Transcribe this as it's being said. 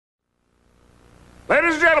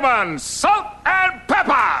Ladies and gentlemen, Salt and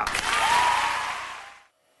Pepper!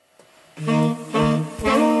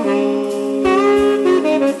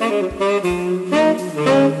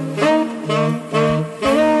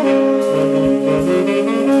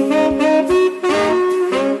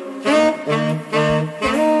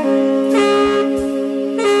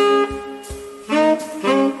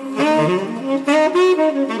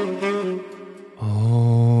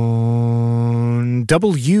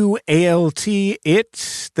 WALT,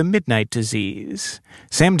 it's The Midnight Disease.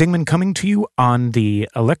 Sam Dingman coming to you on the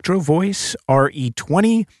Electro Voice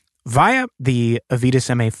RE20 via the Avitas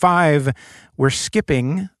MA5. We're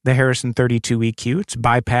skipping the Harrison 32 EQ. It's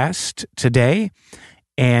bypassed today,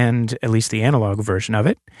 and at least the analog version of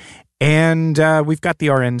it. And we've got the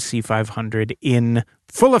RNC 500 in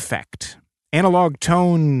full effect. Analog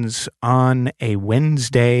tones on a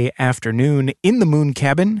Wednesday afternoon in the Moon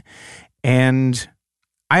Cabin. And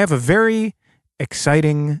I have a very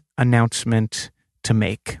exciting announcement to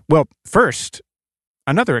make. Well, first,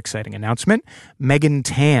 another exciting announcement. Megan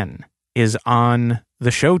Tan is on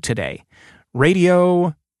the show today.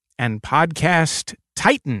 Radio and podcast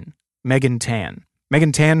titan Megan Tan.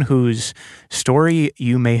 Megan Tan, whose story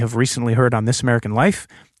you may have recently heard on This American Life,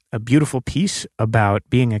 a beautiful piece about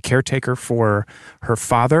being a caretaker for her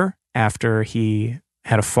father after he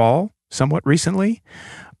had a fall somewhat recently.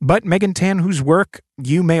 But Megan Tan, whose work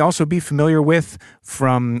you may also be familiar with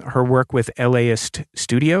from her work with LAist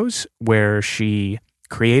Studios, where she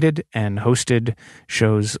created and hosted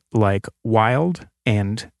shows like Wild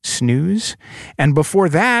and Snooze. And before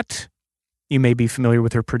that, you may be familiar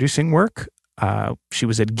with her producing work. She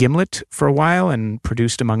was at Gimlet for a while and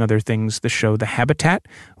produced, among other things, the show The Habitat,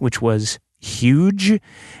 which was huge.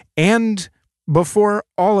 And before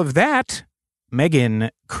all of that, Megan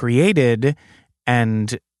created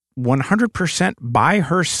and 100% by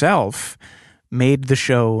herself made the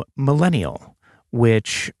show Millennial,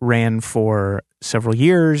 which ran for several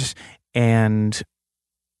years and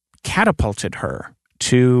catapulted her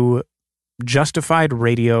to justified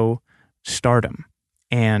radio stardom.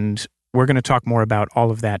 And we're going to talk more about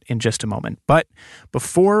all of that in just a moment. But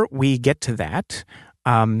before we get to that,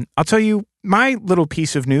 I'll tell you my little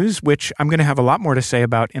piece of news, which I'm going to have a lot more to say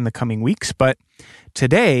about in the coming weeks. But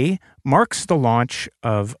today marks the launch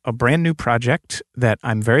of a brand new project that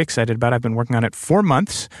I'm very excited about. I've been working on it 4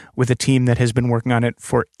 months with a team that has been working on it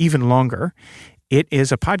for even longer. It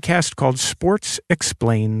is a podcast called Sports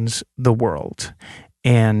Explains the World.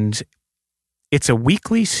 And it's a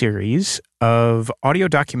weekly series of audio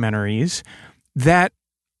documentaries that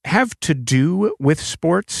have to do with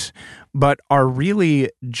sports, but are really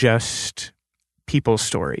just people's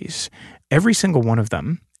stories. Every single one of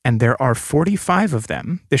them, and there are 45 of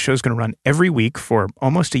them. This show's going to run every week for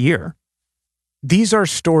almost a year. These are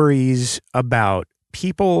stories about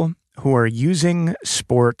people who are using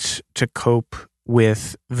sports to cope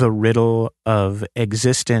with the riddle of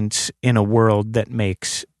existence in a world that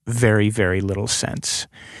makes very, very little sense.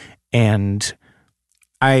 And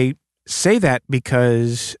I say that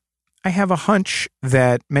because I have a hunch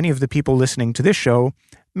that many of the people listening to this show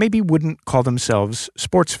maybe wouldn't call themselves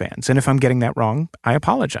sports fans. And if I'm getting that wrong, I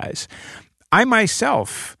apologize. I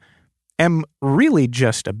myself am really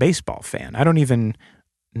just a baseball fan. I don't even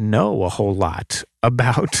know a whole lot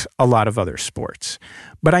about a lot of other sports.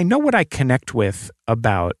 But I know what I connect with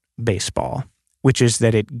about baseball, which is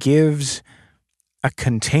that it gives a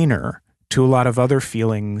container to a lot of other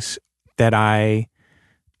feelings that I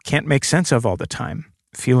can't make sense of all the time.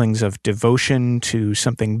 Feelings of devotion to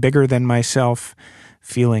something bigger than myself,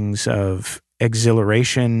 feelings of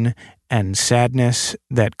exhilaration and sadness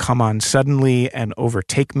that come on suddenly and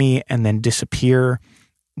overtake me and then disappear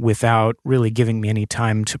without really giving me any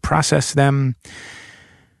time to process them.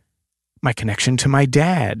 My connection to my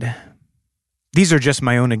dad. These are just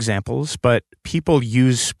my own examples, but people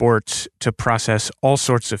use sports to process all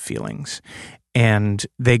sorts of feelings, and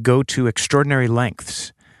they go to extraordinary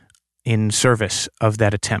lengths in service of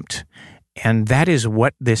that attempt. And that is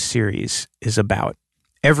what this series is about.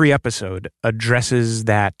 Every episode addresses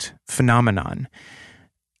that phenomenon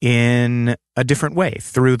in a different way,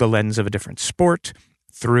 through the lens of a different sport,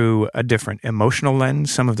 through a different emotional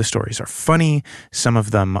lens. Some of the stories are funny, some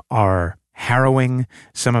of them are harrowing,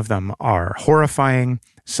 some of them are horrifying,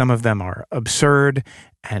 some of them are absurd,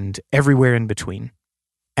 and everywhere in between.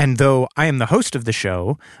 And though I am the host of the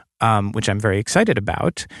show, which I'm very excited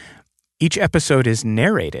about, each episode is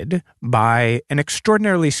narrated by an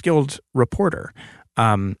extraordinarily skilled reporter.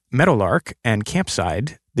 Meadowlark and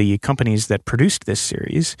Campside, the companies that produced this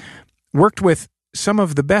series, worked with some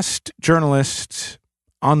of the best journalists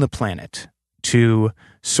on the planet to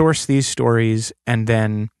source these stories, and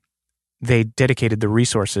then they dedicated the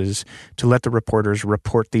resources to let the reporters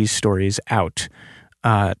report these stories out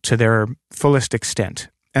to their fullest extent.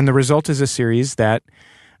 And the result is a series that,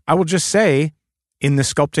 I will just say, in the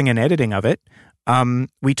sculpting and editing of it,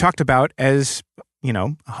 we talked about as,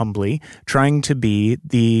 humbly, trying to be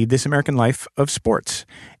the This American Life of sports.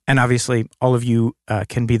 And obviously, all of you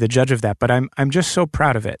can be the judge of that, but I'm just so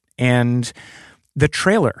proud of it. And the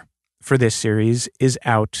trailer for this series is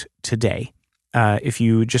out today. If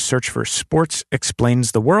you just search for Sports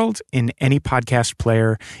Explains the World in any podcast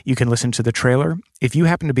player, you can listen to the trailer. If you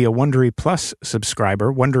happen to be a Wondery Plus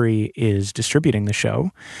subscriber, Wondery is distributing the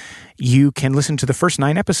show, you can listen to the first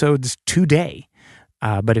 9 episodes today.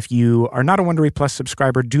 But if you are not a Wondery Plus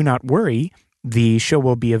subscriber, do not worry. The show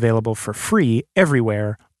will be available for free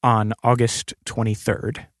everywhere on August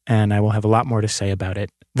 23rd, and I will have a lot more to say about it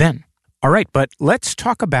then. All right, but let's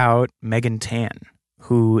talk about Megan Tan,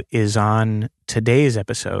 who is on today's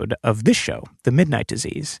episode of this show, The Midnight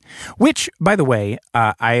Disease, which, by the way,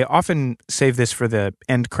 I often save this for the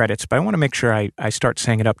end credits, but I want to make sure I start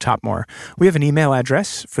saying it up top more. We have an email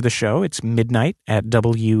address for the show. It's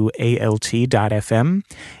midnight@walt.fm,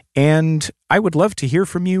 and I would love to hear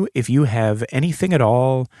from you if you have anything at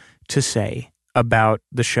all to say about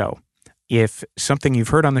the show. If something you've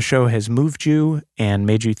heard on the show has moved you and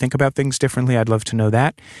made you think about things differently, I'd love to know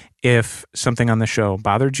that. If something on the show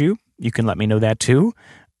bothered you, you can let me know that too.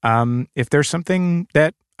 If there's something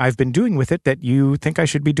that I've been doing with it that you think I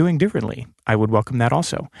should be doing differently, I would welcome that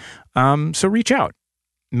also. So reach out,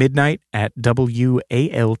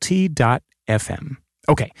 midnight@walt.fm.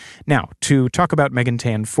 Okay, now to talk about Megan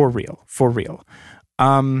Tan for real.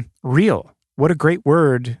 Real, what a great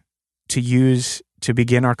word to use to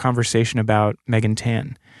begin our conversation about Megan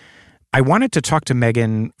Tan. I wanted to talk to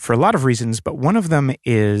Megan for a lot of reasons, but one of them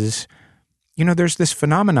is, there's this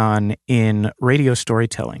phenomenon in radio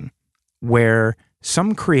storytelling where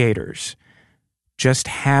some creators just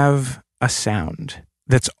have a sound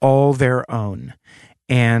that's all their own.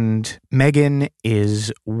 And Megan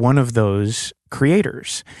is one of those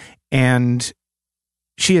creators. And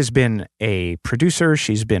she has been a producer,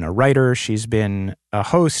 she's been a writer, she's been a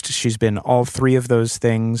host, she's been all 3 of those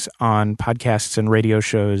things on podcasts and radio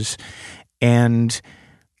shows. And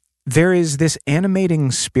there is this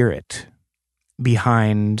animating spirit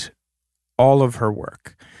behind all of her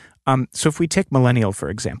work. So if we take Millennial, for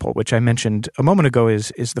example, which I mentioned a moment ago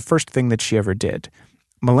is the first thing that she ever did.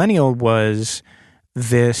 Millennial was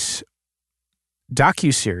this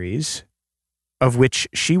docuseries of which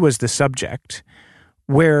she was the subject,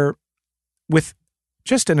 where with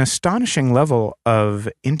just an astonishing level of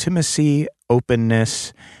intimacy,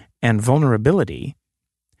 openness, and vulnerability,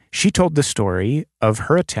 she told the story of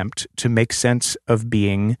her attempt to make sense of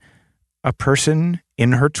being a person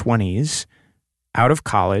in her 20s, out of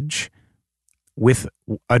college, with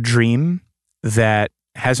a dream that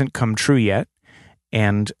hasn't come true yet,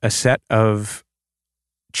 and a set of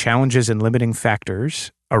challenges and limiting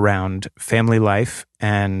factors around family life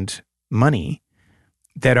and money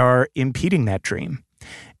that are impeding that dream.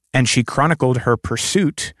 And she chronicled her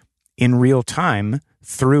pursuit in real time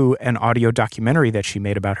through an audio documentary that she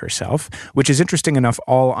made about herself, which is interesting enough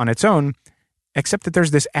all on its own, except that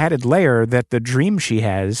there's this added layer that the dream she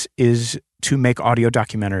has is to make audio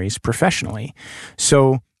documentaries professionally.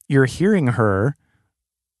 So you're hearing her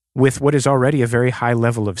with what is already a very high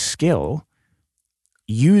level of skill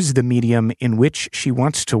use the medium in which she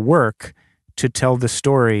wants to work to tell the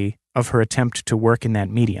story of her attempt to work in that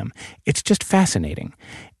medium. It's just fascinating.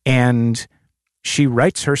 And she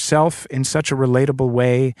writes herself in such a relatable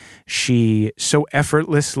way. She so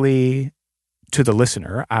effortlessly, to the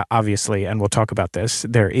listener, obviously, and we'll talk about this,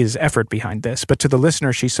 there is effort behind this, but to the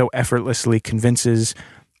listener, she so effortlessly convinces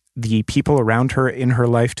the people around her in her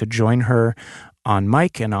life to join her on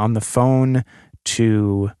mic and on the phone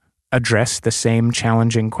to address the same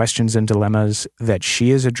challenging questions and dilemmas that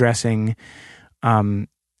she is addressing.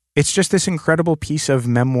 It's just this incredible piece of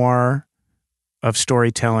memoir, of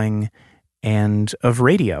storytelling, and of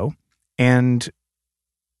radio. And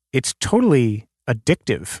it's totally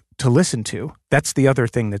addictive to listen to. That's the other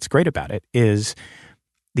thing that's great about it, is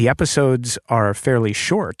the episodes are fairly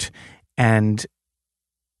short, and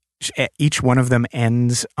each one of them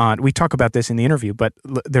ends on, we talk about this in the interview, but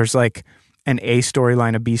there's like an A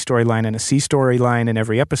storyline, a B storyline, and a C storyline in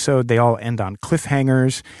every episode. They all end on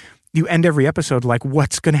cliffhangers. You end every episode like,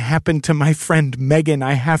 what's going to happen to my friend Megan?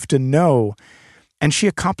 I have to know. And she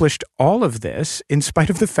accomplished all of this in spite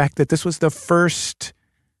of the fact that this was the first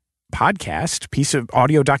podcast, piece of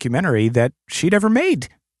audio documentary that she'd ever made.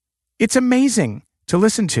 It's amazing to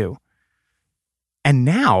listen to. And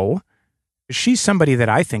now she's somebody that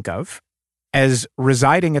I think of as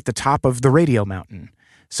residing at the top of the radio mountain,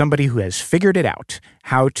 somebody who has figured it out,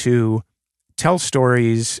 how to tell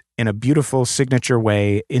stories in a beautiful signature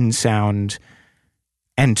way in sound,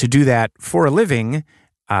 and to do that for a living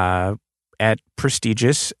at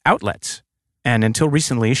prestigious outlets. And until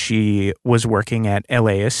recently, she was working at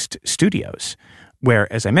LAist Studios,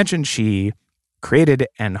 where, as I mentioned, she created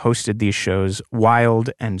and hosted these shows,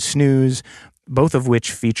 Wild and Snooze, both of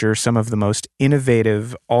which feature some of the most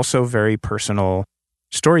innovative, also very personal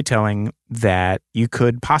storytelling that you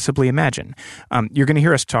could possibly imagine. You're going to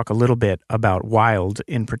hear us talk a little bit about Wild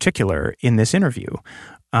in particular in this interview,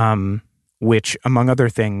 which, among other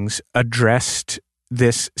things, addressed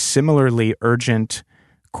this similarly urgent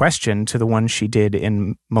question to the one she did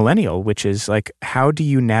in Millennial, which is like, how do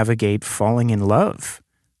you navigate falling in love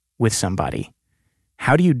with somebody?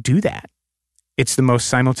 How do you do that? It's the most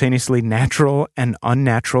simultaneously natural and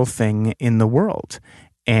unnatural thing in the world.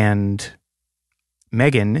 And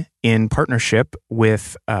Megan, in partnership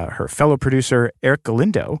with her fellow producer, Eric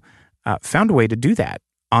Galindo, found a way to do that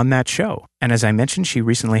on that show. And as I mentioned, she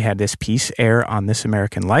recently had this piece air on This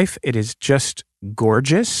American Life. It is just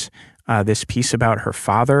gorgeous. This piece about her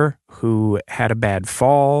father who had a bad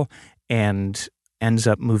fall and ends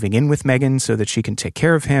up moving in with Megan so that she can take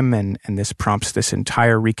care of him. And this prompts this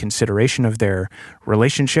entire reconsideration of their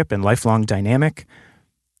relationship and lifelong dynamic.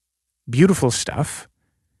 Beautiful stuff.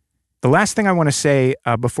 The last thing I want to say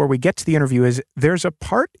before we get to the interview is there's a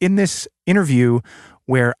part in this interview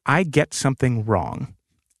where I get something wrong,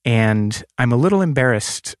 and I'm a little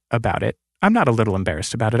embarrassed about it. I'm not a little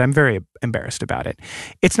embarrassed about it. I'm very embarrassed about it.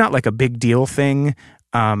 It's not like a big deal thing.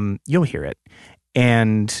 You'll hear it.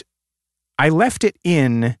 And I left it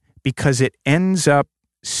in because it ends up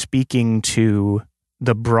speaking to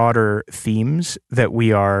the broader themes that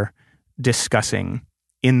we are discussing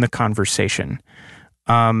in the conversation.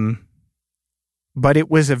 But it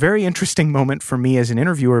was a very interesting moment for me as an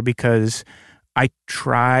interviewer because I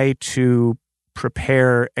try to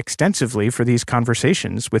prepare extensively for these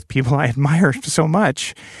conversations with people I admire so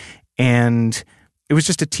much. And it was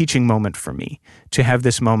just a teaching moment for me to have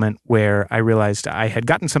this moment where I realized I had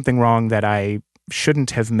gotten something wrong that I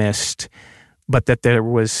shouldn't have missed, but that there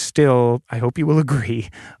was still, I hope you will agree,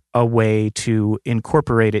 a way to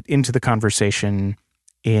incorporate it into the conversation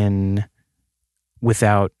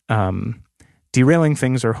without derailing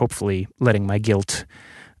things or hopefully letting my guilt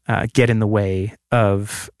get in the way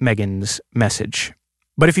of Megan's message.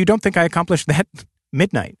 But if you don't think I accomplished that,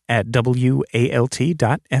 midnight at WALT.fm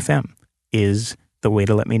is the way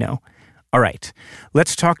to let me know. All right,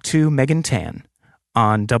 let's talk to Megan Tan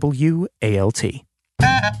on WALT.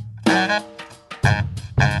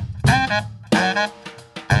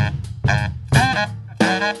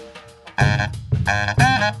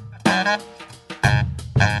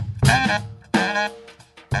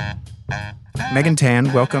 Megan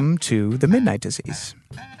Tan, welcome to The Midnight Disease.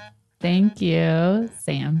 Thank you,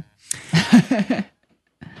 Sam.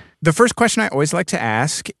 The first question I always like to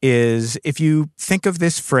ask is if you think of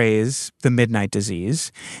this phrase, the midnight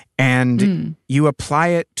disease, and you apply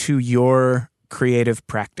it to your creative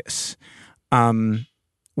practice,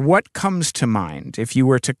 what comes to mind if you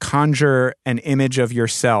were to conjure an image of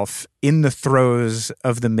yourself in the throes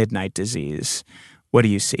of the midnight disease? What do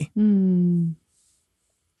you see?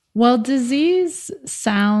 Well, disease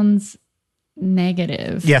sounds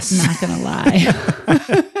negative. Yes. Not going to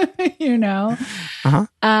lie. You know? Uh-huh.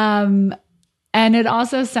 And it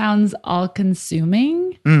also sounds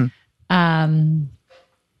all-consuming.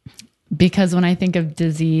 Because when I think of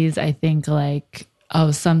disease, I think like,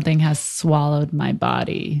 oh, something has swallowed my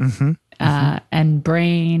body and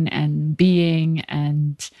brain and being,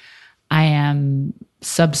 and I am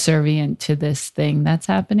subservient to this thing that's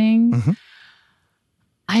happening.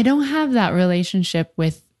 I don't have that relationship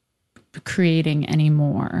with creating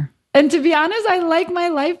anymore. And to be honest, I like my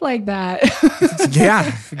life like that.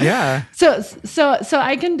 Yeah. So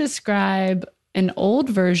I can describe an old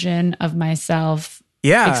version of myself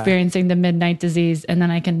experiencing the midnight disease, and then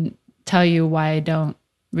I can tell you why I don't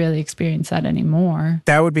really experience that anymore.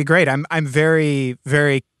 That would be great. I'm very,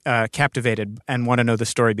 very captivated and want to know the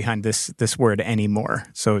story behind this word anymore.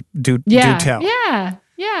 So do tell.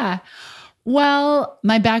 Yeah. Well,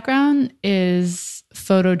 my background is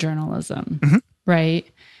photojournalism, right?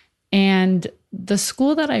 And the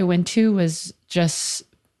school that I went to was just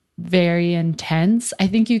very intense. I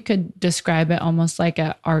think you could describe it almost like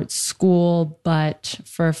an art school, but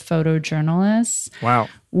for photojournalists. Wow.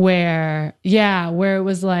 Where it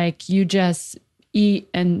was like you just eat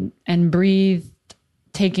and breathe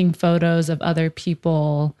taking photos of other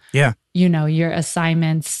people your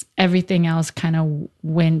assignments, everything else kind of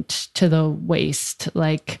went to the waste.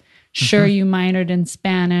 Like, sure, you minored in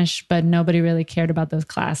Spanish, but nobody really cared about those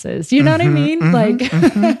classes. You know what I mean?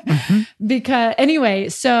 Because anyway,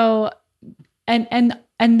 so, and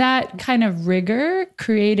that kind of rigor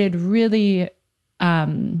created really,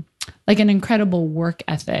 like an incredible work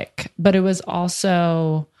ethic, but it was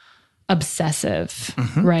also obsessive,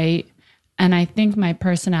 right? And I think my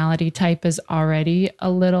personality type is already a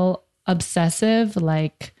little obsessive.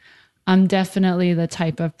 Like, I'm definitely the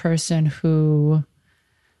type of person who,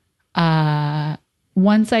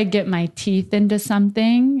 once I get my teeth into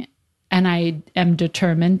something and I am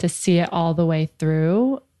determined to see it all the way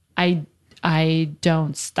through, I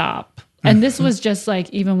don't stop. And this was just like,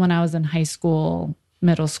 even when I was in high school,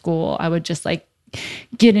 middle school, I would just like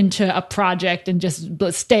get into a project and just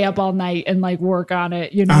stay up all night and like work on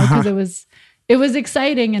it, because it was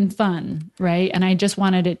exciting and fun, right? And I just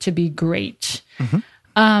wanted it to be great.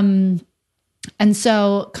 And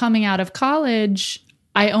so coming out of college,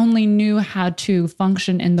 I only knew how to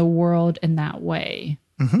function in the world in that way,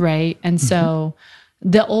 right? And so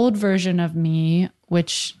the old version of me,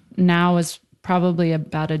 which now is probably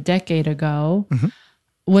about a decade ago,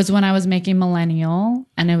 was when I was making Millennial,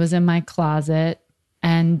 and it was in my closet,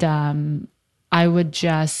 and I would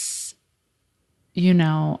just,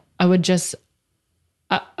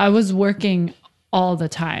 I was working all the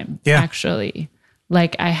time, actually.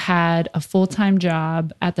 Like, I had a full-time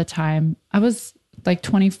job at the time. I was like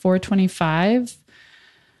 24, 25.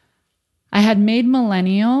 I had made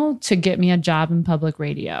Millennial to get me a job in public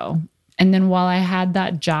radio. And then while I had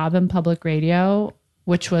that job in public radio,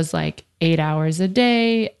 which was like 8 hours a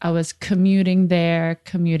day, I was commuting there,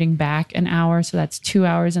 commuting back an hour. So that's 2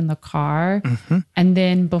 hours in the car. And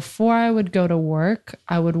then before I would go to work,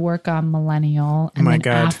 I would work on Millennial. And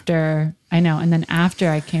after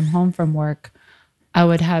I came home from work, I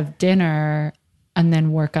would have dinner and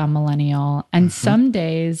then work on Millennial. And some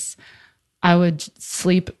days I would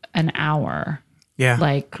sleep an hour.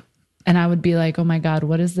 Yeah. And I would be like, oh my God,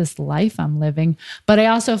 what is this life I'm living? But I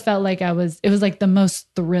also felt like it was like the most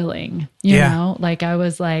thrilling, you know? Like, I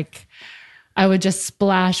would just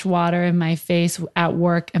splash water in my face at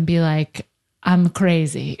work and be like, I'm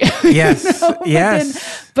crazy. Yes.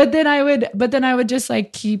 Yes. But then I would just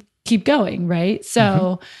like keep going. Right.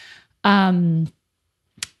 So,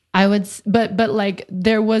 I would, but like,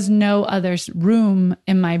 there was no other room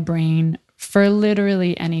in my brain for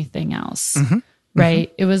literally anything else.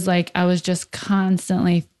 Right. It was like, I was just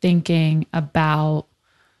constantly thinking about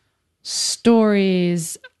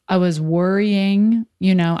stories. I was worrying,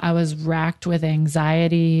 I was racked with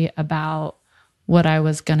anxiety about what I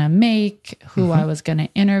was going to make, who I was going to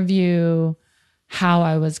interview, how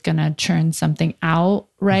I was going to churn something out.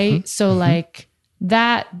 Right. So like,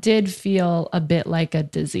 that did feel a bit like a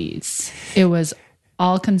disease. It was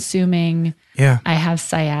all consuming. Yeah. I have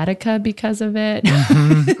sciatica because of it.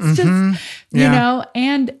 It's just,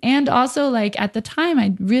 and also like at the time,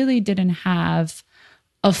 I really didn't have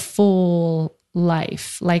a full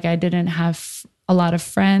life. Like, I didn't have a lot of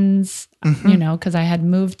friends, because I had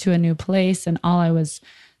moved to a new place, and all I was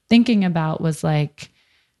thinking about was like,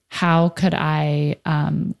 how could I,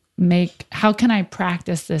 how can I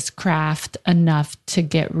practice this craft enough to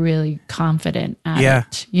get really confident at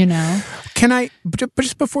it, Can I, but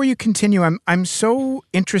just before you continue, I'm so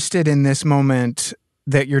interested in this moment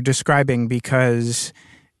that you're describing, because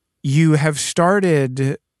you have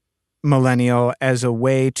started Millennial as a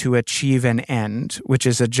way to achieve an end, which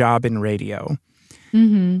is a job in radio.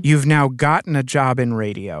 You've now gotten a job in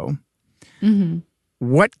radio.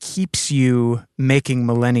 What keeps you making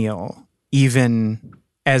Millennial, even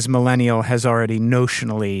as Millennial has already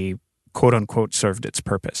notionally, quote unquote, served its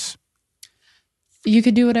purpose? You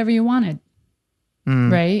could do whatever you wanted,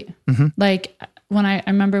 right? Like, I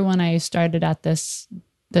remember when I started at this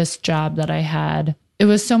job that I had, it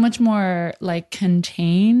was so much more like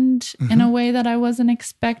contained in a way that I wasn't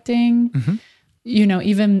expecting.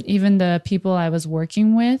 Even the people I was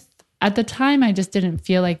working with at the time, I just didn't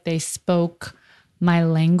feel like they spoke my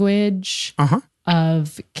language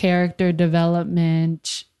of character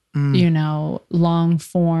development, long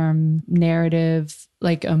form narrative,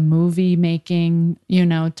 like a movie making,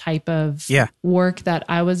 type of work that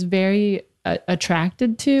I was very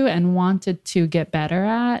attracted to and wanted to get better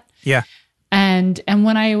at. Yeah. And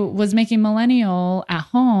when I was making Millennial at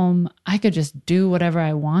home, I could just do whatever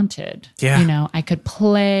I wanted. Yeah. I could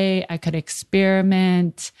play, I could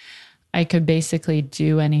experiment, I could basically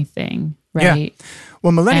do anything. Right. Yeah.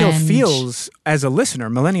 Well, Millennial feels, as a listener,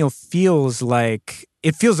 Millennial feels like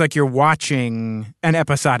you're watching an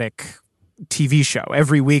episodic TV show.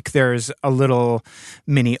 Every week there's a little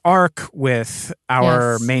mini arc with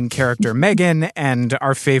our main character, Megan, and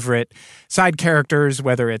our favorite side characters,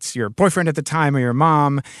 whether it's your boyfriend at the time or your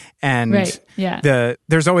mom. And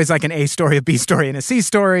there's always like an A story, a B story, and a C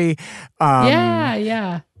story.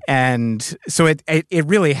 And so it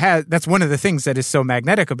really has, that's one of the things that is so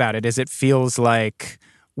magnetic about it, is it feels like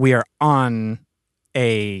we are on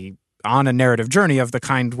a narrative journey of the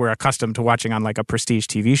kind we're accustomed to watching on like a prestige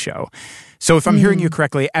TV show. So if I'm hearing you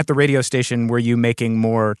correctly, at the radio station, were you making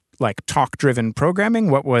more like talk-driven programming?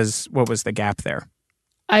 What was the gap there?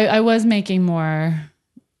 I was making more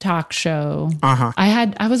talk show.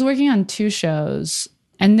 I was working on 2 shows,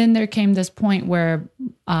 and then there came this point where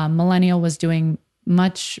Millennial was doing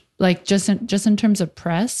much, like just in terms of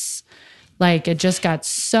press, like it just got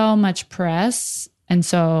so much press. And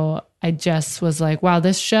so I just was like, wow,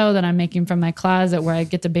 this show that I'm making from my closet where I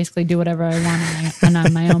get to basically do whatever I want and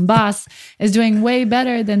I'm my own boss is doing way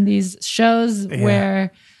better than these shows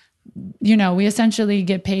where, you know, we essentially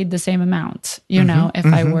get paid the same amount, you know, if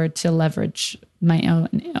I were to leverage my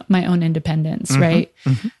own independence, right?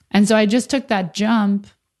 And so I just took that jump,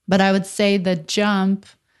 but I would say the jump,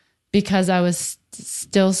 because I was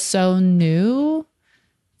still so new,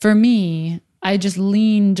 for me, I just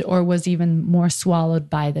leaned or was even more swallowed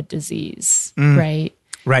by the disease, right?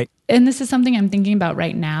 Right. And this is something I'm thinking about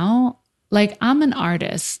right now. Like, I'm an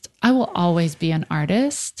artist. I will always be an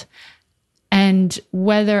artist. And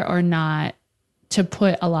whether or not to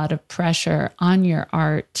put a lot of pressure on your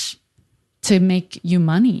art to make you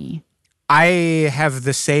money. I have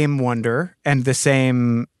the same wonder and the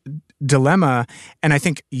same dilemma. And I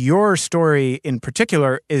think your story in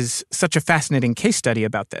particular is such a fascinating case study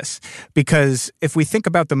about this. Because if we think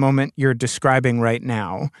about the moment you're describing right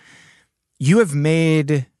now, you have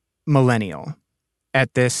made Millennial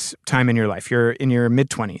at this time in your life. You're in your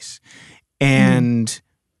mid-20s. And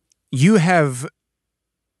you have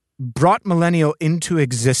brought Millennial into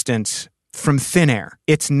existence from thin air.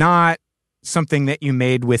 It's not something that you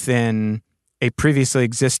made within a previously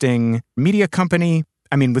existing media company.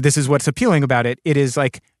 I mean, this is what's appealing about it. It is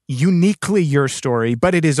like uniquely your story,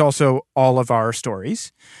 but it is also all of our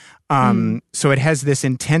stories. So it has this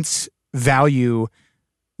intense value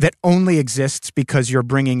that only exists because you're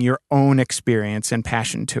bringing your own experience and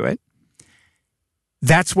passion to it.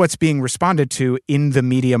 That's what's being responded to in the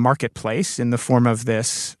media marketplace in the form of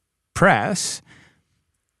this press.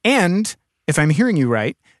 And if I'm hearing you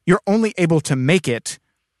right, you're only able to make it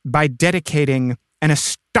by dedicating an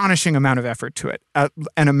astonishing amount of effort to it,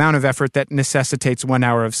 an amount of effort that necessitates 1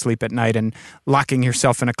 hour of sleep at night and locking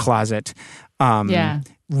yourself in a closet.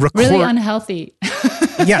 Really unhealthy.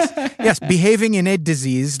 Yes, behaving in a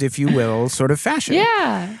diseased, if you will, sort of fashion.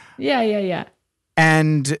 Yeah.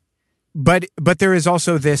 And but there is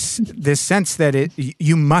also this sense that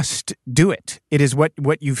you must do it. It is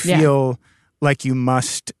what you feel like you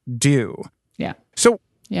must do. Yeah. So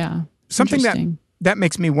yeah, something that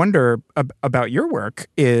makes me wonder about your work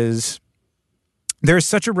is there's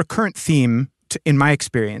such a recurrent theme, in my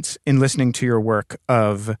experience, in listening to your work,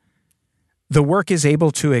 of the work is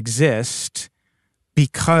able to exist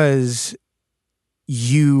because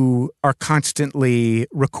you are constantly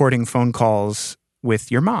recording phone calls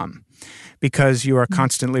with your mom, because you are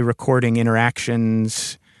constantly recording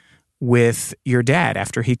interactions with your dad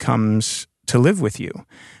after he comes to live with you,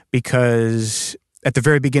 because at the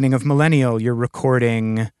very beginning of Millennial, you're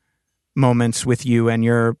recording moments with you and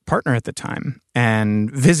your partner at the time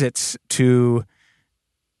and visits to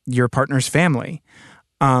your partner's family.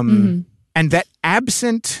 And that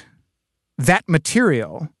absent that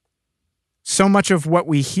material, so much of what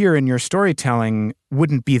we hear in your storytelling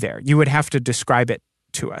wouldn't be there. You would have to describe it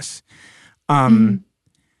to us.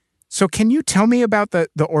 So can you tell me about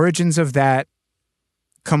the origins of that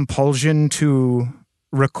compulsion to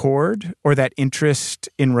record, or that interest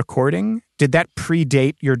in recording? Did that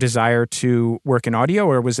predate your desire to work in audio,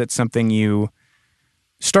 or was it something you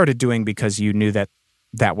started doing because you knew that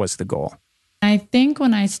was the goal? I think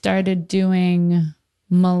when I started doing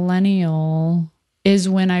Millennial is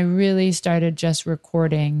when I really started just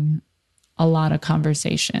recording a lot of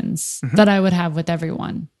conversations that I would have with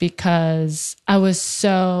everyone, because I was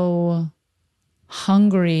so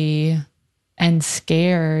hungry and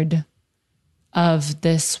scared of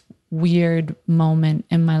this weird moment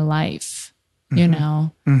in my life, you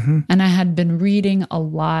know? And I had been reading a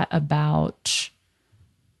lot about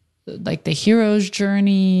like the hero's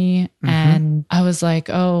journey. And I was like,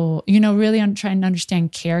 oh, you know, really I'm trying to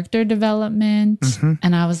understand character development.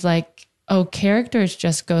 And I was like, oh, characters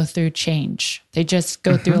just go through change. They just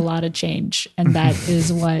go through a lot of change. And that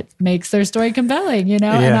is what makes their story compelling, you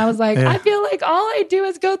know? And I was like, I feel like all I do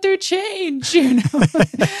is go through change, you know?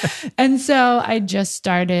 And so I just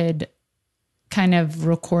started kind of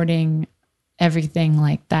recording everything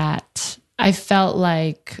like that. I felt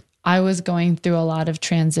like I was going through a lot of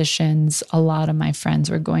transitions. A lot of my friends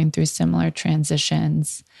were going through similar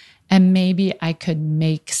transitions. And maybe I could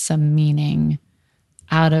make some meaning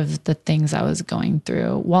out of the things I was going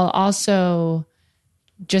through while also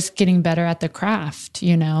just getting better at the craft,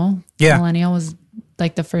 you know? Yeah. Millennial was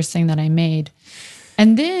like the first thing that I made.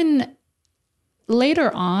 And then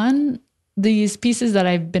later on, these pieces that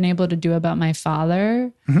I've been able to do about my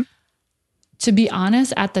father, to be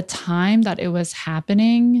honest, at the time that it was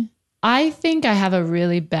happening, I think I have a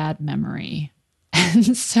really bad memory.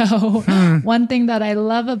 And so one thing that I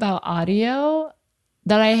love about audio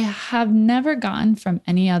that I have never gotten from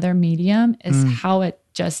any other medium is how it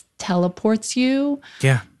just teleports you.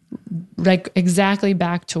 Yeah. Like exactly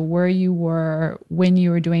back to where you were when you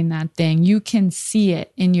were doing that thing. You can see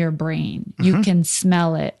it in your brain. You can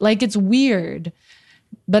smell it. Like it's weird.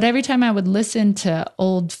 But every time I would listen to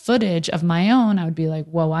old footage of my own, I would be like,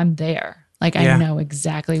 whoa, I'm there. Like I know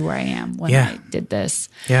exactly where I am when I did this.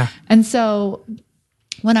 Yeah. And so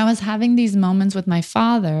when I was having these moments with my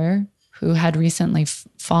father, who had recently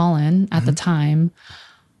fallen at the time,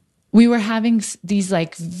 we were having these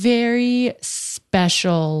like very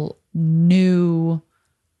special, new,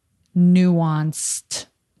 nuanced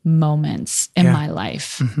moments in my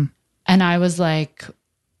life. And I was like,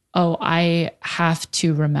 oh, I have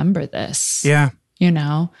to remember this. Yeah. You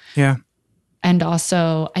know? Yeah. And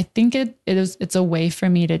also I think it's a way for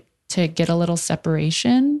me to get a little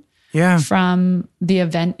separation from the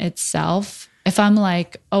event itself. If I'm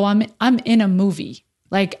like, oh, I'm in a movie,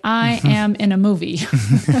 like I am in a movie,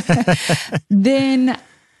 then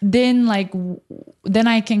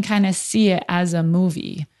I can kind of see it as a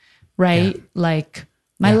movie, right? Yeah. Like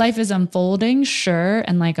my life is unfolding, sure.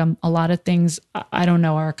 And like a lot of things, I don't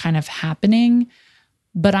know, are kind of happening,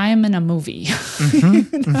 but I am in a movie, you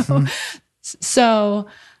know? So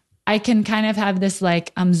I can kind of have this,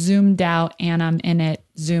 like, I'm zoomed out and I'm in it,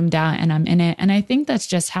 zoomed out and I'm in it. And I think that's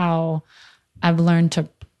just how I've learned to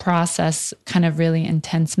process kind of really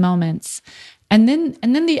intense moments. And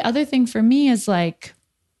then the other thing for me is like,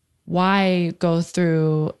 why go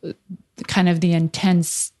through kind of the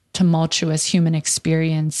intense, tumultuous human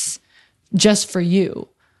experience just for you?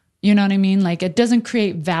 You know what I mean? Like it doesn't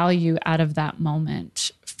create value out of that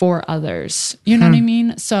moment for others. You know what I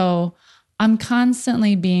mean? So I'm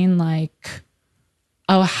constantly being like,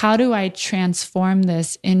 oh, how do I transform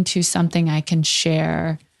this into something I can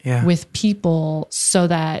share with people so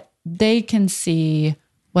that they can see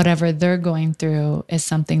whatever they're going through is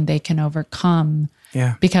something they can overcome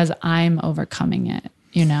because I'm overcoming it,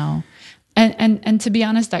 you know? And to be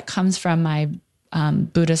honest, that comes from my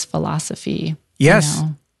Buddhist philosophy. Yes. You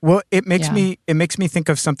know? Well, it makes me think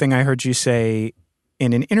of something I heard you say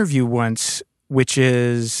in an interview once, which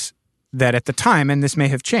is that at the time, and this may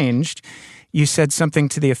have changed, you said something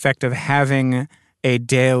to the effect of having a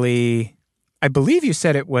daily, I believe you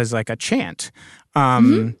said it was like a chant.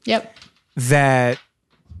 That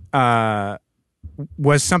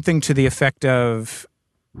was something to the effect of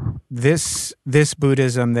this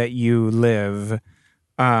Buddhism that you live.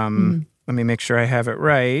 Let me make sure I have it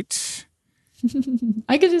right.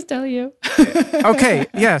 I could just tell you. Okay,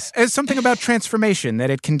 yes. It's something about transformation, that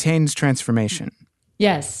it contains transformation.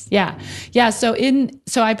 Yes, yeah. Yeah, so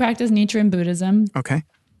I practice Nichiren Buddhism. Okay.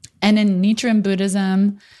 And in Nichiren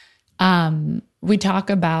Buddhism, we talk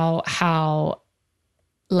about how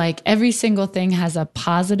like every single thing has a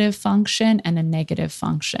positive function and a negative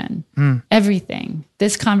function. Everything.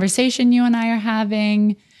 This conversation you and I are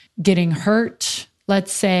having, getting hurt,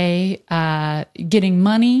 let's say, getting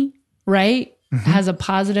money, right? Has a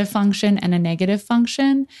positive function and a negative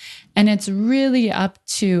function. And it's really up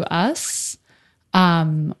to us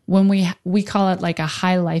when we call it like a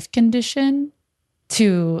high life condition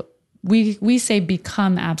to, we say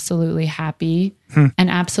become absolutely happy. And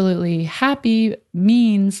absolutely happy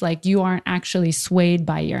means like you aren't actually swayed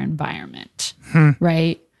by your environment,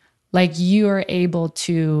 right? Like you are able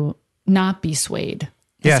to not be swayed,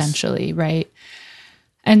 essentially, right?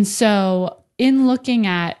 And so in looking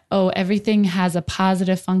at, everything has a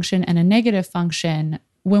positive function and a negative function,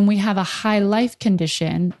 when we have a high life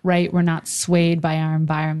condition, right, we're not swayed by our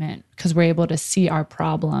environment because we're able to see our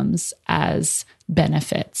problems as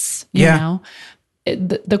benefits, you know?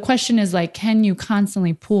 The question is like, can you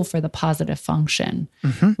constantly pull for the positive function,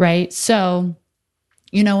 right? So,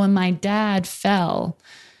 you know, when my dad fell,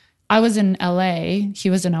 I was in LA, he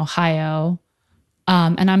was in Ohio,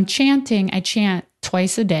 and I'm chanting. I chant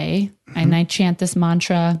twice a day, and I chant this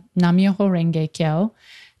mantra, Nam-myoho Renge Kyo.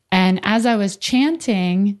 And as I was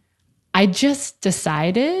chanting, I just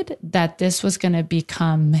decided that this was going to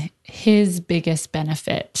become his biggest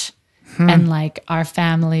benefit and like our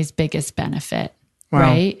family's biggest benefit,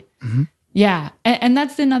 right? Yeah. And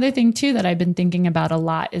that's another thing too that I've been thinking about a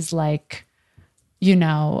lot is like, you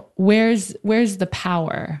know, where's the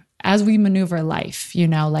power as we maneuver life, you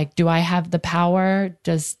know, like, do I have the power?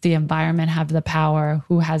 Does the environment have the power?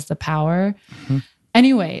 Who has the power?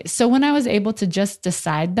 Anyway, so when I was able to just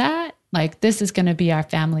decide that, like, this is going to be our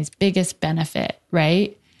family's biggest benefit,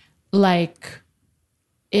 right? Like,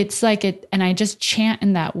 it's like it, and I just chant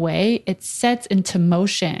in that way, it sets into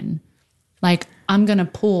motion, like, I'm going to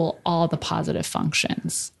pull all the positive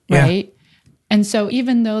functions, right? And so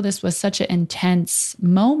even though this was such an intense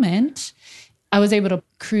moment, I was able to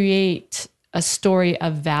create a story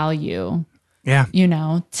of value, you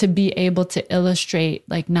know, to be able to illustrate,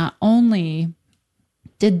 like, not only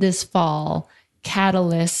did this fall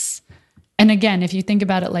catalyst, and again, if you think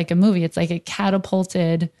about it like a movie, it's like it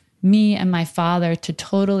catapulted me and my father to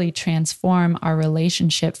totally transform our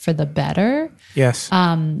relationship for the better. Yes.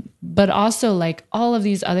 But also, like, all of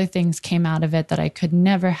these other things came out of it that I could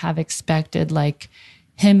never have expected, like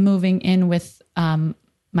him moving in with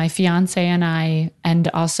my fiance and I, and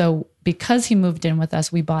also because he moved in with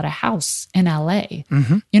us, we bought a house in LA.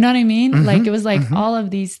 You know what I mean? Like, it was like all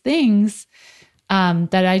of these things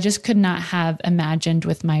that I just could not have imagined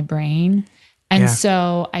with my brain. And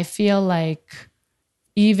so I feel like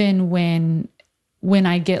even when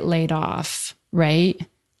I get laid off, right?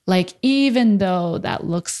 Like, even though that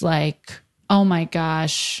looks like, oh my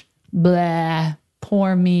gosh, blah,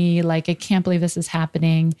 poor me, like, I can't believe this is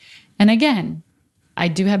happening. And again, I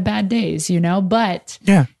do have bad days, you know, but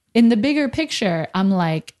in the bigger picture, I'm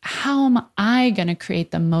like, how am I going to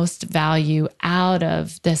create the most value out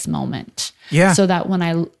of this moment? So that when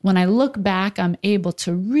I look back, I'm able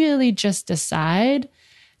to really just decide.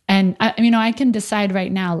 And I can decide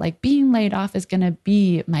right now, like, being laid off is going to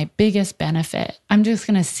be my biggest benefit. I'm just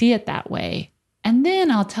going to see it that way. And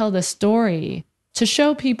then I'll tell the story to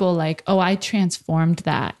show people, like, oh, I transformed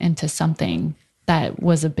that into something that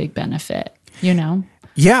was a big benefit, you know?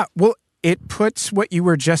 Yeah. Well, it puts what you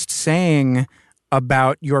were just saying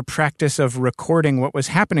about your practice of recording what was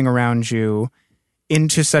happening around you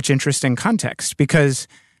into such interesting context, because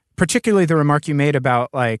particularly the remark you made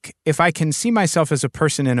about, like, if I can see myself as a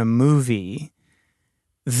person in a movie,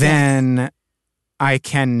 then I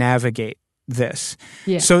can navigate this.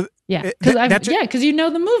 So because you know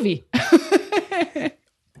the movie.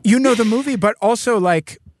 You know the movie, but also,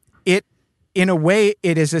 like, it, in a way,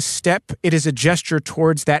 it is a gesture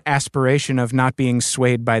towards that aspiration of not being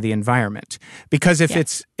swayed by the environment. Because if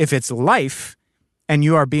it's life and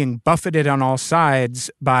you are being buffeted on all sides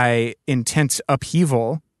by intense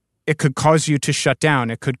upheaval, it could cause you to shut down.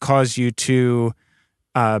 It could cause you to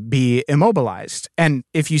be immobilized. And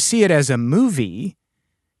if you see it as a movie,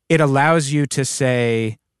 it allows you to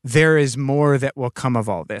say, there is more that will come of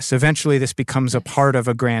all this. Eventually, this becomes a part of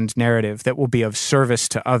a grand narrative that will be of service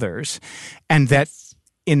to others. And that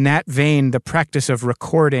in that vein, the practice of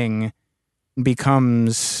recording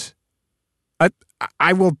becomes,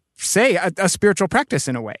 I will say, a spiritual practice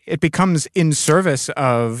in a way. It becomes in service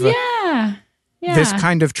of this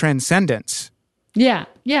kind of transcendence. Yeah.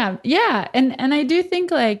 And I do think,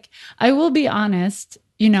 like, I will be honest,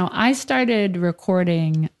 you know, I started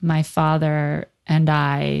recording my father and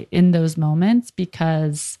I in those moments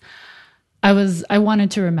because I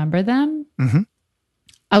wanted to remember them.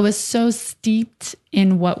 I was so steeped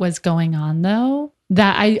in what was going on, though,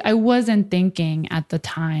 that I wasn't thinking at the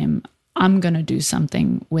time, I'm going to do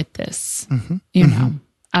something with this, you know,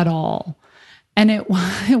 at all. And it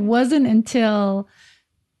wasn't until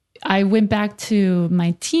I went back to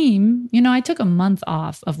my team, you know, I took a month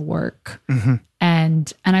off of work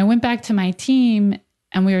and I went back to my team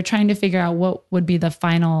and we were trying to figure out what would be the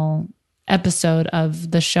final episode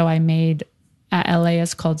of the show I made at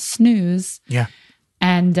LAist called Snooze.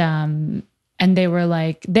 And they were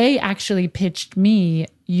like, they actually pitched me,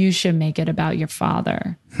 you should make it about your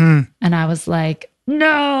father. And I was like,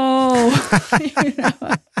 no, you know?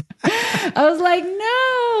 I was like,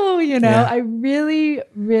 no, you know, I really,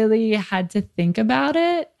 really had to think about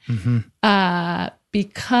it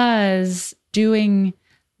because doing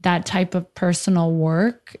that type of personal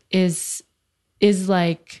work is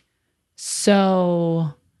like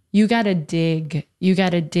so you got to dig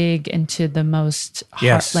into the most heart,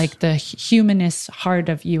 Yes. like the humanist heart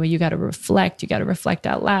of you. You got to reflect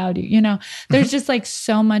out loud. There's just like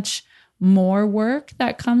so much more work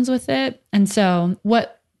that comes with it. And so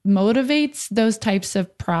what motivates those types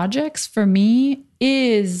of projects for me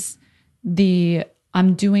is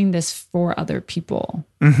I'm doing this for other people.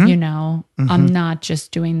 I'm not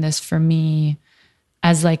just doing this for me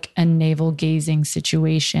as like a navel gazing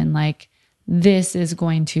situation. Like, this is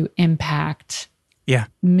going to impact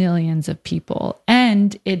millions of people.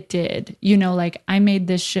 And it did. Like I made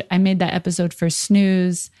I made that episode for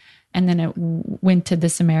Snooze, and then it went to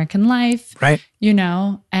This American Life. Right.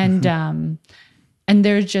 And and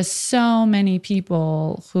there's just so many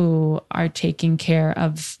people who are taking care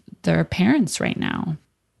of their parents right now.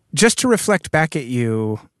 Just to reflect back at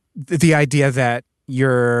you, the idea that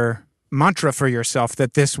your mantra for yourself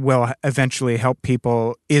that this will eventually help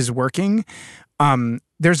people is working.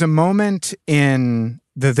 There's a moment in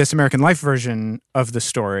the This American Life version of the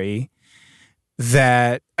story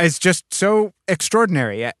that is just so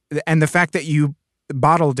extraordinary. And the fact that you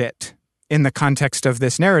bottled it in the context of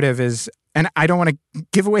this narrative is, and I don't want to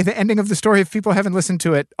give away the ending of the story if people haven't listened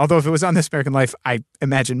to it, although if it was on This American Life, I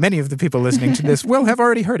imagine many of the people listening to this will have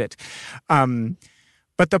already heard it.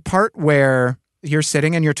 But the part where you're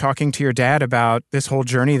sitting and you're talking to your dad about this whole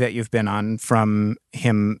journey that you've been on, from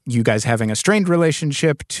you guys having a strained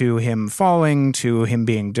relationship, to him falling, to him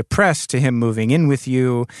being depressed, to him moving in with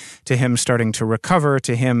you, to him starting to recover,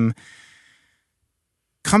 to him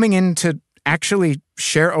coming in to actually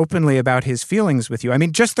share openly about his feelings with you. I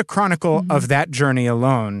mean, just the chronicle of that journey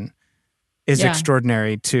alone is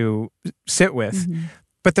extraordinary to sit with.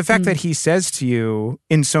 But the fact that he says to you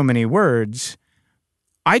in so many words,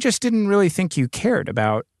 I just didn't really think you cared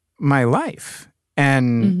about my life.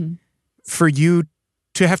 And for you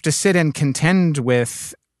to have to sit and contend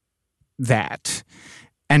with that,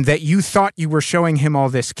 and that you thought you were showing him all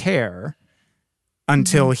this care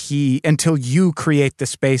until you create the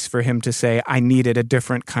space for him to say, I needed a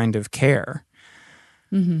different kind of care.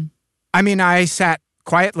 I mean, I sat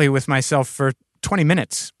quietly with myself for 20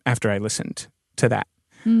 minutes after I listened to that.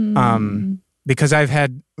 Because I've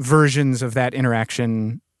had versions of that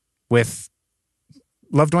interaction with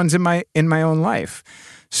loved ones in my own life.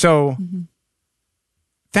 So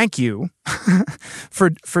thank you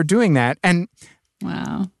for doing that. And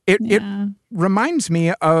wow. It reminds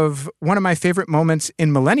me of one of my favorite moments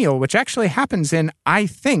in Millennial, which actually happens in, I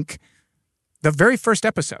think, the very first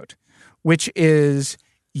episode, which is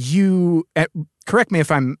correct me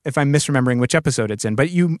if I'm misremembering which episode it's in,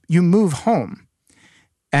 but you move home.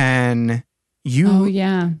 And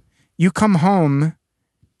you come home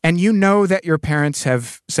and you know that your parents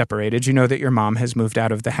have separated. You know that your mom has moved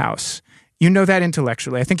out of the house. You know that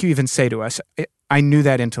intellectually. I think you even say to us, I knew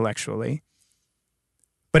that intellectually.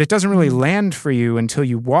 But it doesn't really land for you until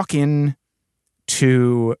you walk in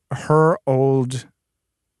to her old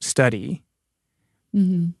study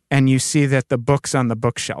and you see that the books on the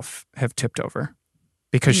bookshelf have tipped over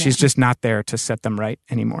because she's just not there to set them right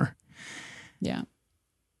anymore. Yeah.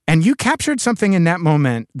 And you captured something in that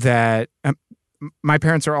moment that my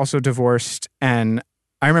parents are also divorced. And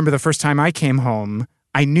I remember the first time I came home,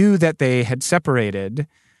 I knew that they had separated,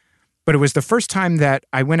 but it was the first time that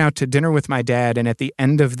I went out to dinner with my dad. And at the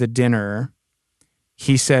end of the dinner,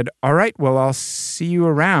 he said, all right, well, I'll see you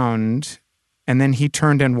around. And then he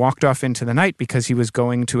turned and walked off into the night because he was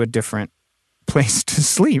going to a different place to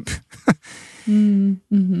sleep. And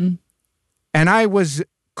I was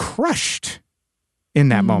crushed in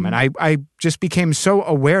that moment. I just became so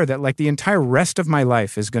aware that like the entire rest of my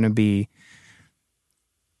life is going to be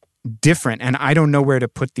different and I don't know where to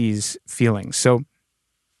put these feelings. So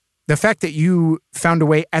the fact that you found a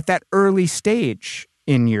way at that early stage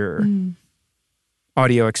in your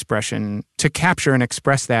audio expression to capture and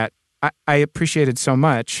express that, I appreciated so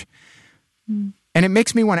much. And it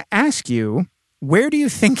makes me want to ask you, where do you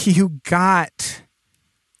think you got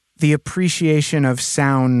the appreciation of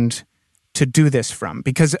sound to do this from?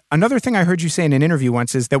 Because another thing I heard you say in an interview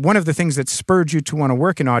once is that one of the things that spurred you to want to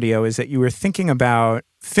work in audio is that you were thinking about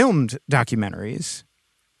filmed documentaries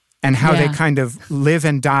and how they kind of live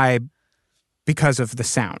and die because of the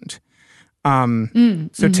sound.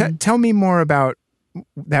 So tell me more about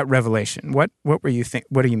that revelation. What were you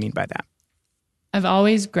what do you mean by that? I've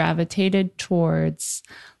always gravitated towards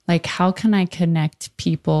like, how can I connect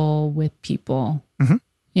people with people,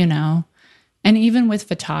 you know? And even with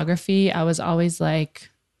photography, I was always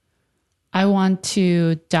like, I want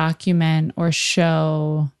to document or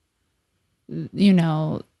show, you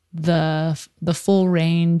know, the full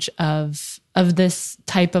range of this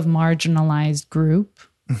type of marginalized group,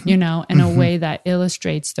 you know, in a way that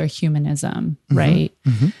illustrates their humanism, right?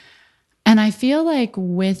 And I feel like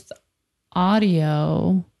with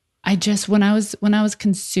audio, I just when I was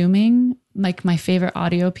consuming like my favorite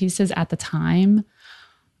audio pieces at the time,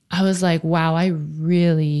 I was like, wow, I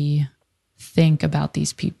really think about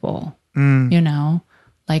these people, you know,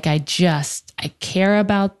 like I care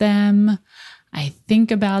about them. I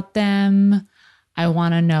think about them. I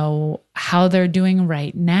want to know how they're doing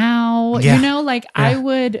right now, you know, like I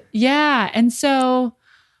would, And so,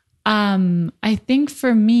 I think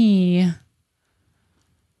for me,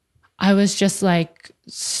 I was just like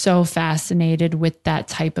so fascinated with that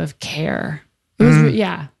type of care. It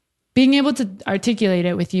was, being able to articulate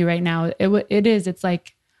it with you right now. It's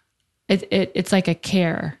like a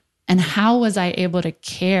care. And how was I able to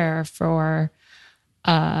care for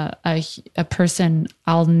a person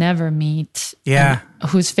I'll never meet,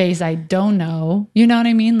 whose face I don't know, you know what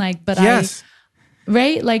I mean? Like, but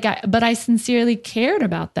but I sincerely cared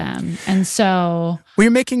about them. And so, well, you're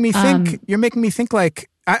making me think like,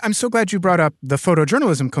 I'm so glad you brought up the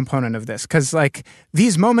photojournalism component of this, because like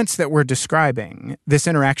these moments that we're describing, this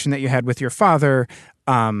interaction that you had with your father,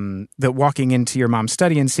 that walking into your mom's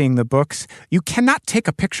study and seeing the books, you cannot take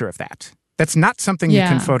a picture of that. That's not something you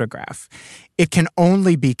can photograph. It can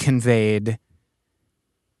only be conveyed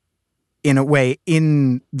in a way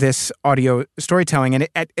in this audio storytelling. And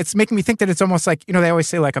it's making me think that it's almost like, you know, they always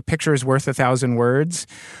say like a picture is worth 1,000 words.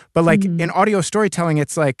 But like in audio storytelling,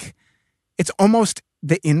 it's like, it's almost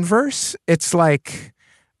the inverse. It's like,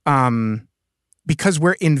 because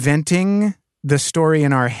we're inventing the story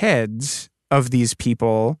in our heads of these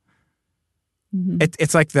people,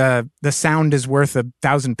 it's like the sound is worth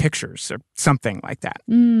 1,000 pictures or something like that.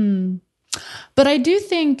 But I do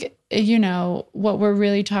think, you know, what we're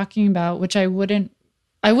really talking about, which I wouldn't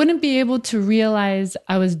be able to realize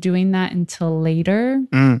I was doing that until later.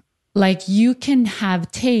 Like you can have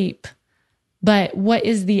tape, but what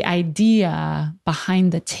is the idea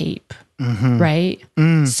behind the tape, right?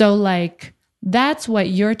 So like, that's what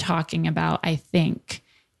you're talking about, I think,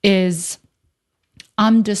 is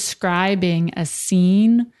I'm describing a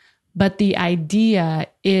scene, but the idea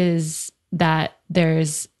is that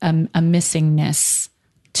there's a missingness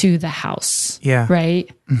to the house, right?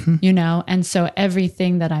 You know, and so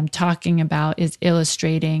everything that I'm talking about is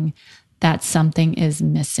illustrating that something is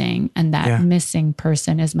missing, and that missing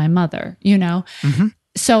person is my mother, you know?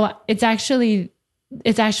 So it's actually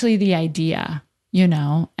the idea, you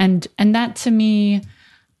know? And that to me,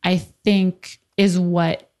 I think is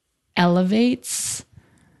what elevates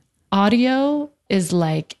audio, is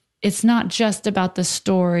like, it's not just about the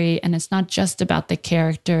story and it's not just about the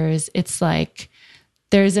characters. It's like,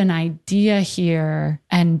 there's an idea here,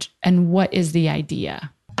 and what is the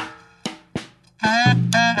idea?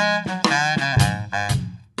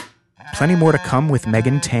 Plenty more to come with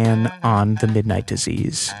Megan Tan on The Midnight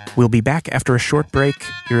Disease. We'll be back after a short break.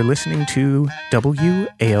 You're listening to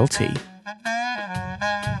WALT.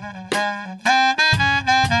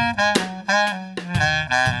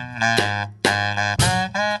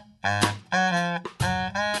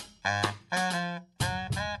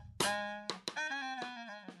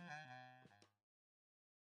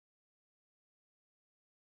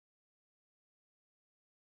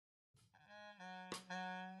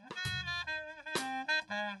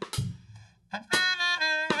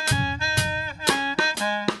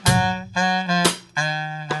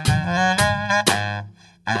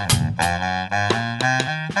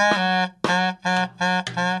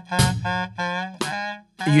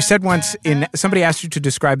 You said once somebody asked you to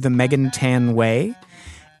describe the Megan Tan way,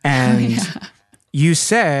 and you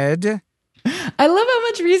said, I love how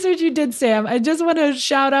much research you did, Sam. I just want to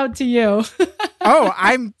shout out to you. Oh,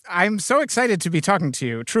 I'm so excited to be talking to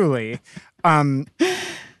you, truly.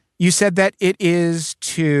 You said that it is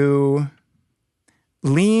to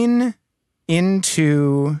lean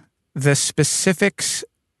into the specifics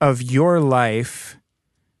of your life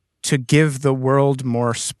to give the world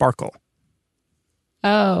more sparkle.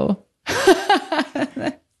 Oh.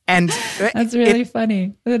 And that's really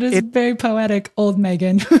funny. It is very poetic, old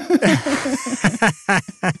Megan.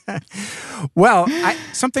 Well,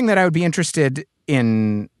 something that I would be interested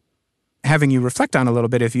in having you reflect on a little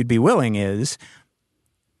bit, if you'd be willing, is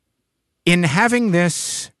in having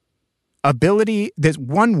this ability, this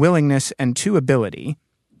one willingness and two ability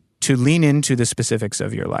to lean into the specifics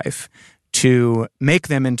of your life, to make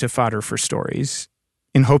them into fodder for stories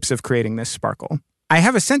in hopes of creating this sparkle. I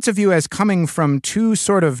have a sense of you as coming from two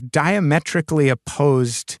sort of diametrically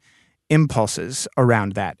opposed impulses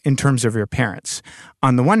around that in terms of your parents.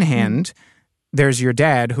 On the one hand, there's your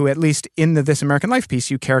dad, who at least in the This American Life piece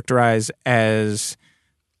you characterize as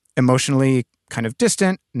emotionally kind of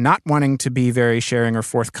distant, not wanting to be very sharing or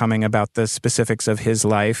forthcoming about the specifics of his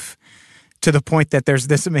life, to the point that there's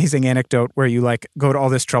this amazing anecdote where you like go to all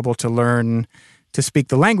this trouble to learn to speak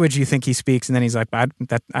the language you think he speaks, and then he's like, I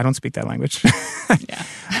don't speak that language. Yeah.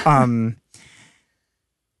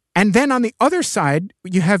 And then on the other side,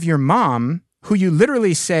 you have your mom, who you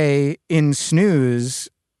literally say in Snooze,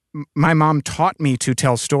 my mom taught me to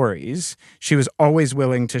tell stories. She was always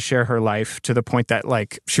willing to share her life, to the point that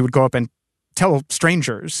like she would go up and tell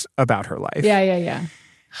strangers about her life. Yeah.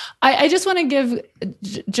 I just want to give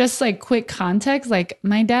just like quick context. Like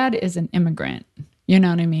my dad is an immigrant. You know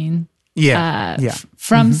what I mean? Yeah.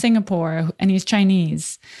 From Singapore, and he's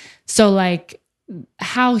Chinese. So like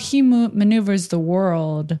how he maneuvers the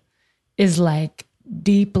world is like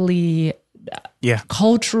deeply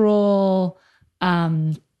cultural,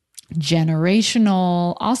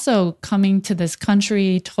 generational. Also coming to this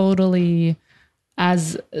country totally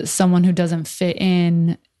as someone who doesn't fit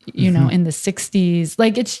in, you know, in the 60s.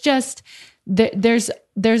 Like it's just there's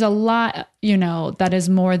a lot, you know, that is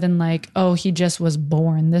more than like, oh, he just was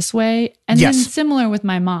born this way. And then similar with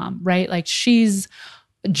my mom, right? Like she's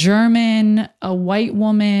German, a white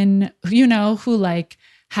woman, you know, who like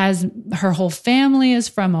has her whole family is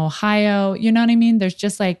from Ohio. You know what I mean? There's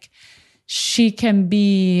just like, she can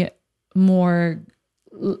be more,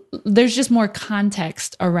 there's just more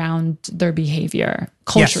context around their behavior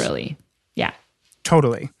culturally. Yeah.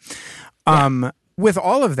 Totally. With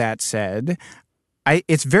all of that said,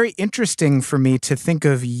 it's very interesting for me to think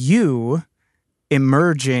of you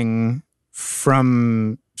emerging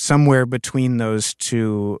from somewhere between those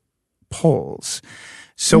two poles.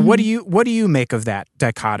 So what do you make of that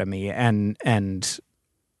dichotomy and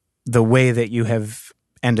the way that you have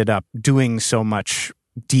ended up doing so much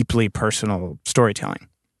deeply personal storytelling?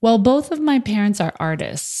 Well, both of my parents are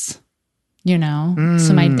artists, you know.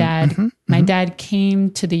 So my dad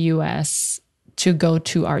came to the US to go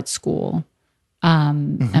to art school.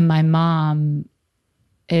 And my mom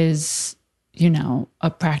is, you know,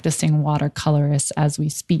 a practicing watercolorist as we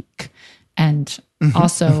speak, and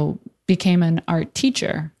also became an art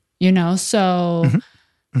teacher, you know? So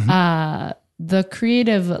the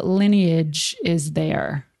creative lineage is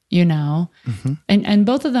there, you know? And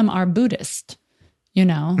both of them are Buddhist, you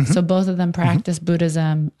know? So both of them practice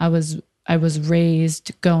Buddhism. I was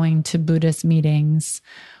raised going to Buddhist meetings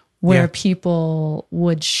where people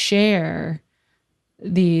would share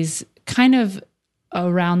these kind of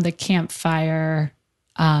around the campfire.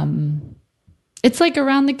 It's like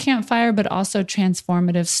around the campfire, but also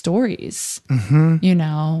transformative stories, you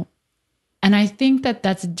know? And I think that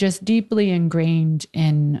that's just deeply ingrained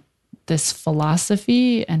in this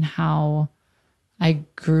philosophy and how I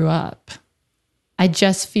grew up. I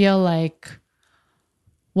just feel like,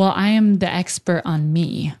 well, I am the expert on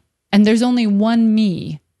me, and there's only one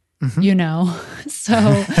me, you know?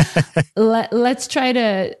 So let's try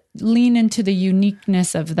to lean into the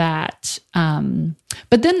uniqueness of that.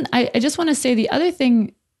 But then I just want to say the other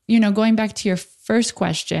thing, you know, going back to your first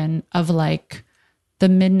question of like the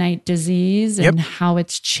midnight disease and how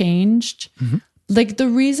it's changed. Like the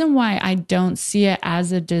reason why I don't see it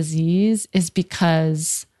as a disease is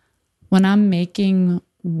because when I'm making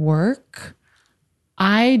work,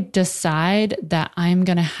 I decide that I'm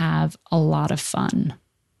going to have a lot of fun,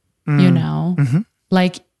 you know,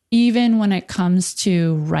 like even when it comes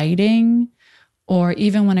to writing or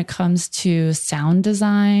even when it comes to sound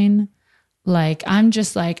design, like I'm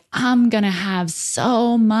just like, I'm going to have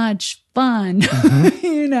so much fun,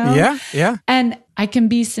 you know? Yeah. And I can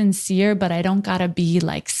be sincere, but I don't got to be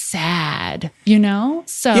like sad, you know?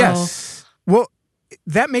 So yes. Well,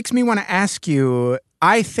 that makes me want to ask you,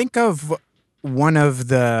 I think of one of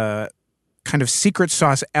the kind of secret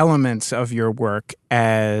sauce elements of your work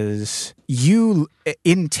as you,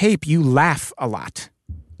 in tape, you laugh a lot.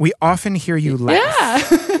 We often hear you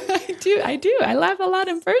laugh. Yeah, I do. I laugh a lot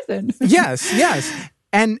in person. Yes.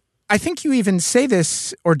 And I think you even say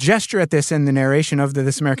this or gesture at this in the narration of the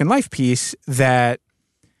This American Life piece, that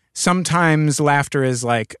sometimes laughter is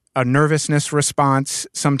like a nervousness response.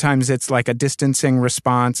 Sometimes it's like a distancing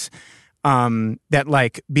response. That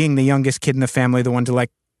like being the youngest kid in the family, the one to like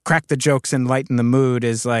crack the jokes and lighten the mood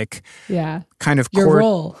is like kind of your core.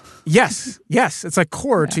 Role. Yes. It's like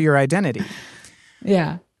core to your identity.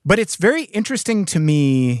 Yeah. But it's very interesting to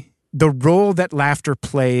me the role that laughter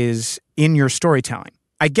plays in your storytelling.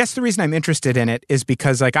 I guess the reason I'm interested in it is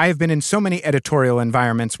because like I have been in so many editorial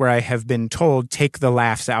environments where I have been told, take the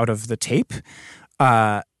laughs out of the tape.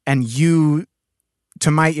 And you, to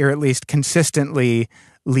my ear at least, consistently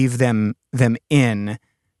leave them in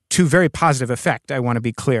to very positive effect. I want to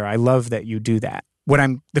be clear. I love that you do that.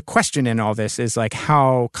 the question in all this is like,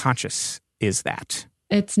 how conscious is that?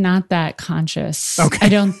 It's not that conscious. Okay. I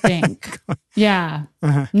don't think. Yeah.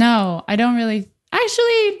 Uh-huh. No, I don't really.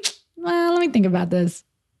 Actually, well, let me think about this.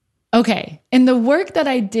 Okay. In the work that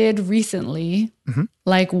I did recently,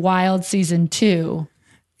 like Wild Season 2,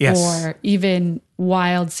 Yes. or even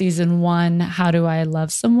Wild Season 1, How Do I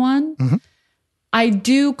Love Someone? I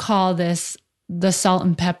do call this the salt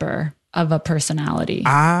and pepper of a personality.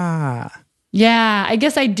 Ah, Yeah, I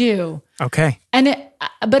guess I do. okay.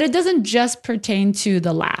 But it doesn't just pertain to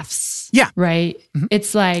the laughs. Yeah. Right?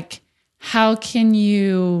 It's like, how can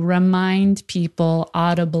you remind people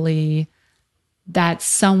audibly that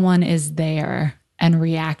someone is there and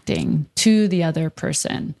reacting to the other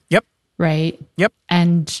person? Yep. Right? Yep.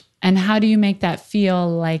 And how do you make that feel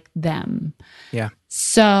like them? Yeah.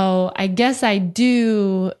 So I guess I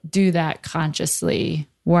do that consciously,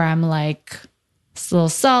 where I'm like, it's a little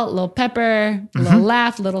salt, little pepper, little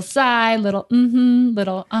laugh, little sigh, little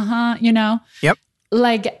little you know? Yep.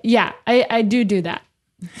 Like, yeah, I do that.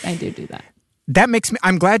 I do that. That makes me,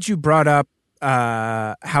 I'm glad you brought up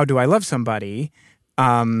How Do I Love Somebody?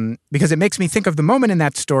 Because it makes me think of the moment in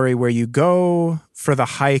that story where you go for the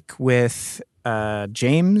hike with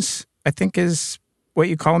James, I think is what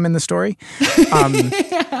you call him in the story.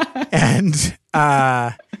 And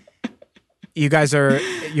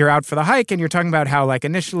you're out for the hike and you're talking about how like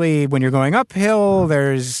initially when you're going uphill,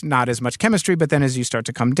 there's not as much chemistry, but then as you start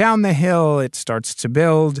to come down the hill, it starts to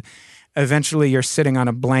build. Eventually you're sitting on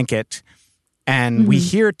a blanket and we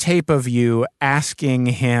hear tape of you asking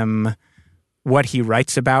him what he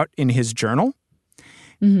writes about in his journal.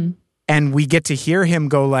 And we get to hear him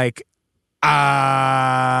go like,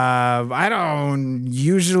 I don't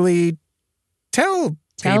usually tell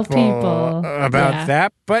people about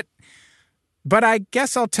that, but I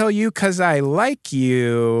guess I'll tell you because I like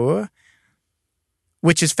you,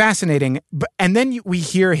 which is fascinating. And then we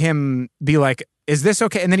hear him be like, is this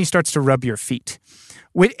okay? And then he starts to rub your feet.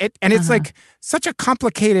 And it's like such a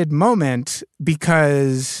complicated moment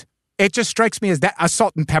because it just strikes me as that a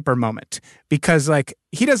salt and pepper moment, because like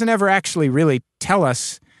he doesn't ever actually really tell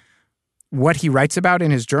us what he writes about in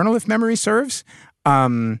his journal, if memory serves.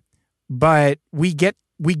 But we get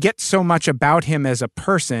so much about him as a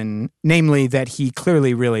person, namely that he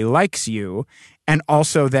clearly really likes you, and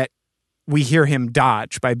also that we hear him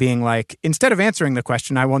dodge by being like, instead of answering the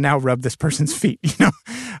question, I will now rub this person's feet, you know?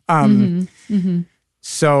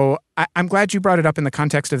 So I'm glad you brought it up in the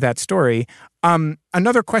context of that story.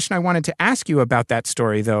 Another question I wanted to ask you about that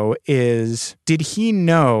story, though, is did he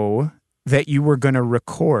know that you were going to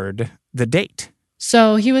record the date?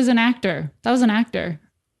 So he was an actor. That was an actor.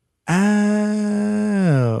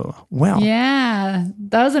 Oh, well. Yeah,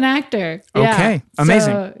 that was an actor. Okay,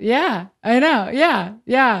 amazing. So, yeah, I know.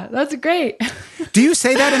 Yeah, that's great. Do you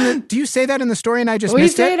say that in the story and I just we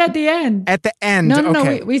missed it? We say it at the end. At the end, No,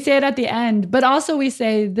 okay. we say it at the end. But also we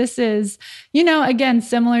say this is, again,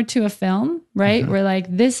 similar to a film, right? We're like,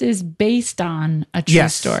 this is based on a true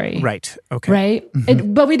story. Right, okay. Right?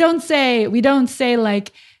 But we don't say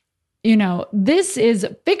like, this is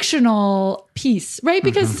a fictional piece, right?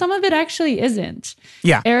 Because some of it actually isn't.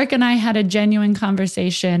 Yeah. Eric and I had a genuine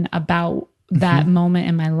conversation about that moment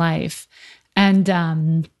in my life. And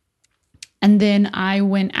then I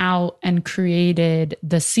went out and created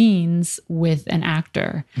the scenes with an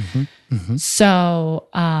actor. So,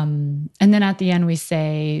 and then at the end we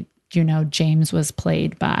say, James was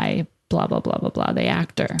played by blah, blah, blah, blah, blah, the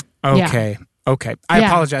actor. Okay. Yeah. Okay. I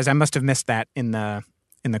apologize. I must have missed that in the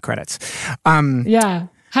credits. Yeah.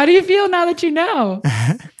 How do you feel now that you know?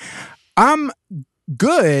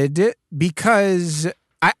 Good, because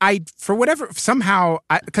I for whatever, somehow,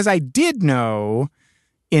 because I did know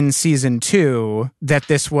in season 2 that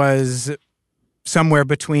this was somewhere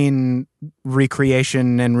between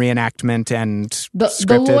recreation and reenactment and scripted.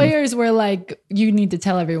 The lawyers were like, you need to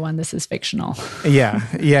tell everyone this is fictional. Yeah.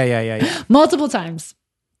 Multiple times.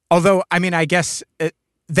 Although, I mean, I guess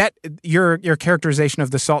that your characterization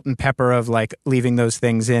of the salt and pepper of like leaving those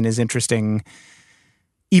things in is interesting,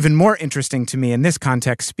 even more interesting to me in this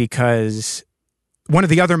context, because one of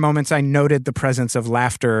the other moments I noted the presence of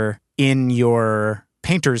laughter in your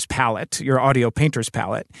painter's palette, your audio painter's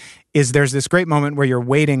palette, is there's this great moment where you're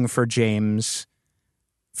waiting for James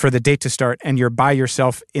for the date to start and you're by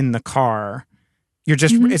yourself in the car. You're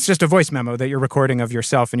just, it's just a voice memo that you're recording of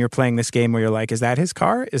yourself and you're playing this game where you're like, is that his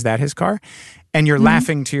car? Is that his car? And you're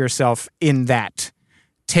laughing to yourself in that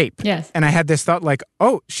tape. Yes. And I had this thought like,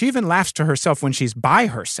 oh, she even laughs to herself when she's by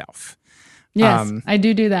herself. Yes, I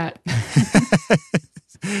do that.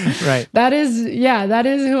 Right. That is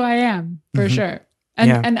who I am for sure.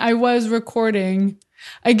 And I was recording.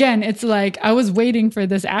 Again, it's like I was waiting for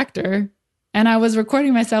this actor and I was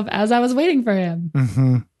recording myself as I was waiting for him.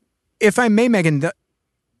 Mm-hmm. If I may, Megan,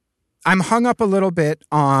 I'm hung up a little bit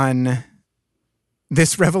on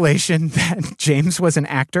this revelation that James was an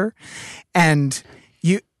actor. And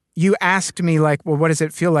you asked me, like, well, what does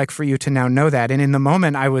it feel like for you to now know that? And in the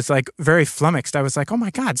moment, I was like very flummoxed. I was like, oh my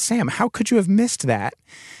God, Sam, how could you have missed that?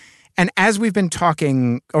 And as we've been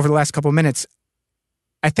talking over the last couple of minutes,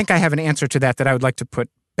 I think I have an answer to that I would like to put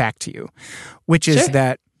back to you, which is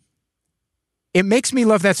that it makes me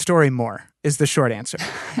love that story more, is the short answer.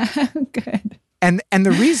 Good. And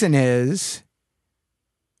the reason is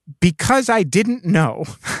because I didn't know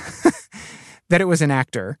that it was an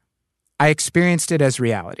actor, I experienced it as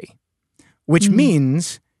reality, which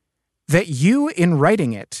means that you, in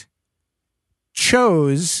writing it,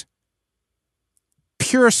 chose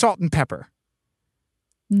pure salt and pepper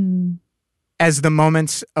as the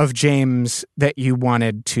moments of James that you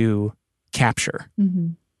wanted to capture. Mm-hmm.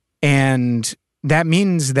 And that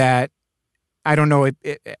means that, I don't know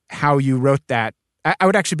how you wrote that. I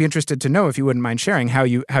would actually be interested to know, if you wouldn't mind sharing, how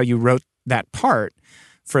you wrote that part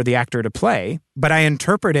for the actor to play. But I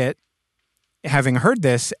interpret it, having heard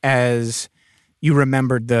this, as you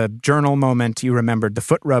remembered the journal moment, you remembered the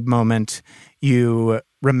foot rub moment, you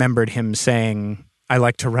remembered him saying, I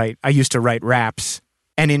used to write raps.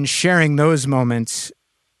 And in sharing those moments,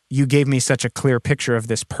 you gave me such a clear picture of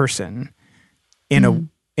this person in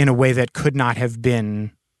a way that could not have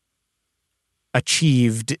been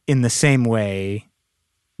achieved in the same way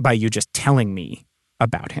by you just telling me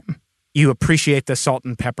about him. You appreciate the salt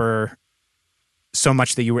and pepper so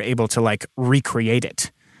much that you were able to like recreate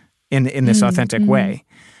it in this authentic way.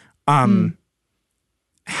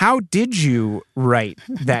 How did you write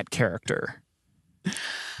that character?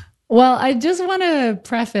 Well, I just want to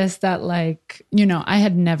preface that, like, you know, I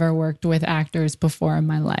had never worked with actors before in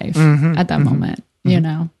my life at that moment, you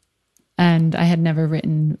know, and I had never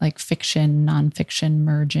written like fiction, nonfiction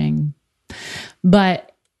merging.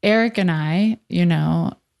 But Eric and I, you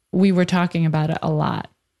know, we were talking about it a lot.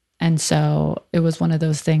 And so it was one of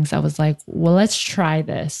those things I was like, well, let's try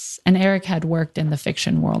this. And Eric had worked in the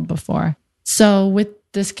fiction world before. So with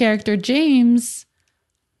this character, James,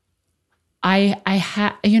 I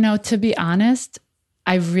had, you know, to be honest,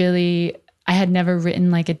 I had never written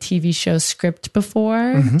like a TV show script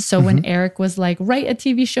before. So when Eric was like, write a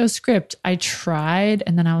TV show script, I tried.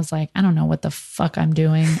 And then I was like, I don't know what the fuck I'm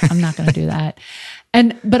doing. I'm not going to do that.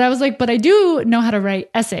 But I was like, but I do know how to write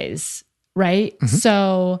essays, right?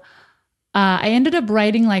 So I ended up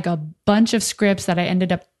writing like a bunch of scripts that I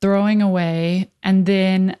ended up throwing away. And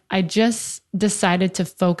then I just decided to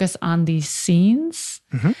focus on these scenes.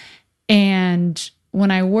 And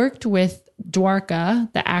when I worked with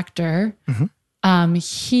Dwarka, the actor,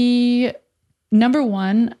 he, number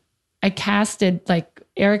one,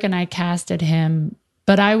 Eric and I casted him,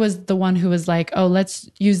 but I was the one who was like, oh, let's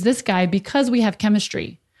use this guy because we have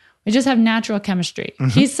chemistry. We just have natural chemistry.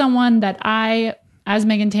 He's someone that I, as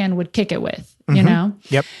Megan Tan, would kick it with, you know?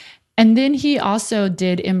 Yep. And then he also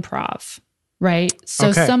did improv, right?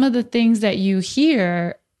 So some of the things that you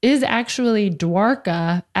hear is actually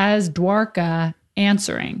Dwarka as Dwarka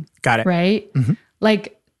answering. Got it. Right?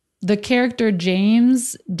 Like the character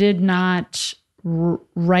James did not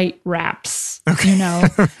write raps, you know?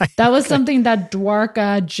 That was something that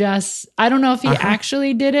Dwarka just, I don't know if he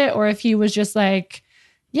actually did it or if he was just like,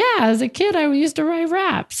 yeah, as a kid, I used to write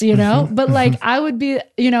raps, you know? But like I would be,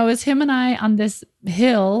 you know, it was him and I on this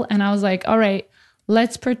hill and I was like, all right,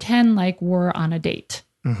 let's pretend like we're on a date,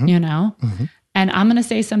 you know? And I'm going to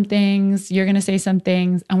say some things, you're going to say some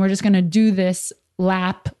things, and we're just going to do this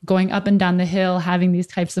lap going up and down the hill, having these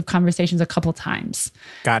types of conversations a couple times.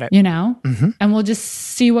 Got it. You know? And we'll just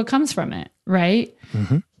see what comes from it, right?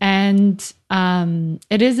 And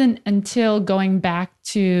it isn't until going back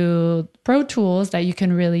to Pro Tools that you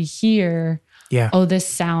can really hear, oh, this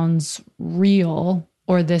sounds real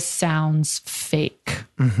or this sounds fake,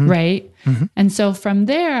 right? And so from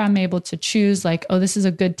there, I'm able to choose like, oh, this is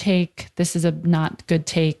a good take. This is a not good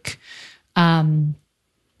take.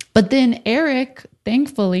 But then Eric,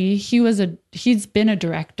 thankfully, he's been a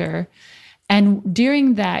director. And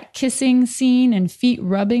during that kissing scene and feet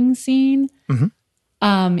rubbing scene,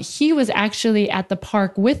 he was actually at the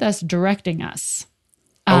park with us directing us.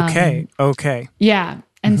 Okay. Yeah.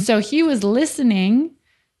 And so he was listening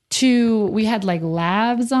to, we had like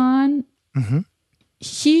lavs on.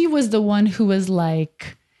 He was the one who was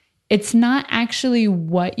like, it's not actually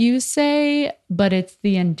what you say, but it's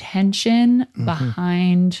the intention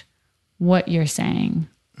behind what you're saying.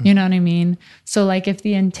 You know what I mean? So like if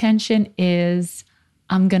the intention is,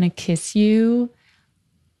 I'm going to kiss you,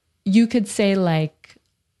 you could say like,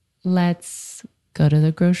 let's go to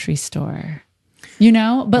the grocery store,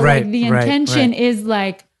 but Right, like the right, intention right. is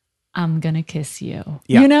like, I'm going to kiss you.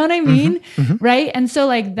 Yeah. You know what I mean? Right. And so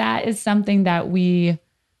like that is something that we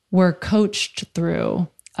were coached through.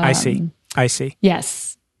 I see.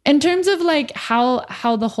 Yes. In terms of like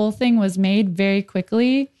how the whole thing was made, very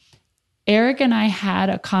quickly, Eric and I had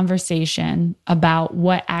a conversation about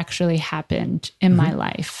what actually happened in my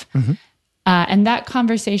life. And that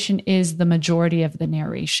conversation is the majority of the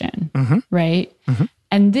narration, right?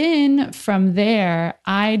 And then from there,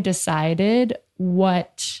 I decided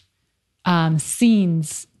what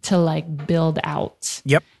scenes to like build out.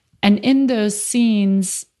 Yep. And in those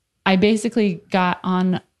scenes, I basically got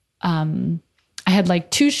on, I had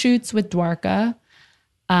like 2 shoots with Dwarka.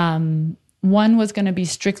 One was going to be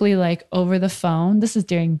strictly like over the phone. This is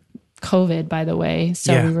during COVID, by the way.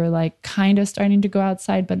 So we were like kind of starting to go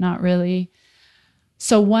outside, but not really.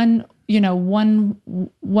 So one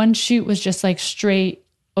shoot was just like straight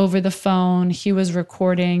over the phone. He was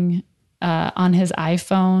recording on his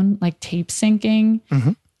iPhone, like tape syncing.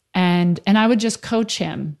 And I would just coach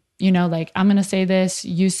him, like, I'm going to say this,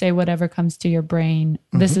 you say whatever comes to your brain.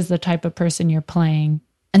 This is the type of person you're playing.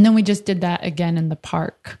 And then we just did that again in the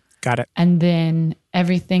park. Got it. And then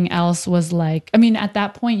everything else was like, I mean, at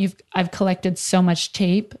that point, I've collected so much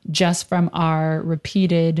tape just from our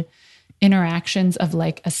repeated interactions of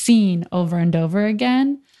like a scene over and over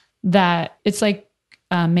again that it's like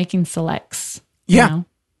making selects. Yeah. You know?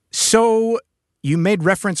 So you made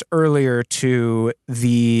reference earlier to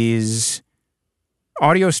these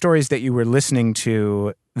audio stories that you were listening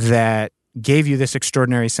to that gave you this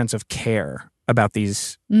extraordinary sense of care about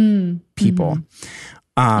these people.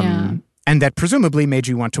 And that presumably made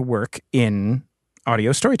you want to work in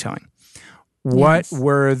audio storytelling. What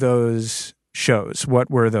were those shows?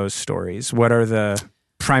 What were those stories? What are the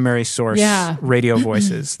primary source radio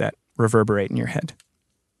voices that reverberate in your head?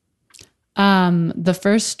 The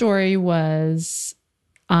first story was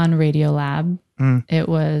on Radiolab. It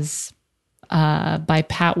was by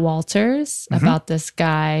Pat Walters about this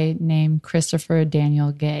guy named Christopher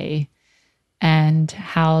Daniel Gay and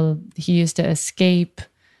how he used to escape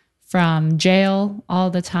from jail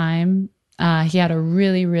all the time. He had a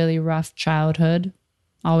really, really rough childhood,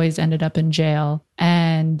 always ended up in jail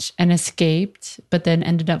and escaped, but then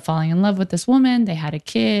ended up falling in love with this woman. They had a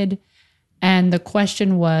kid. And the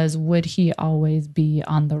question was, would he always be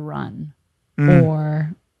on the run?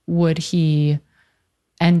 Or would he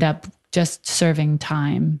end up just serving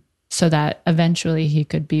time so that eventually he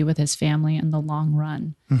could be with his family in the long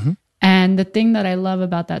run? And the thing that I love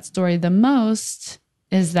about that story the most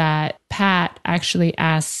is that Pat actually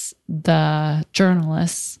asks the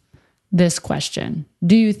journalists this question: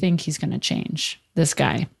 do you think he's going to change, this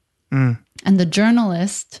guy? And the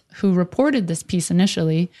journalist who reported this piece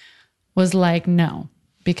initially was like, no,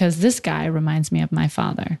 because this guy reminds me of my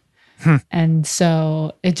father. And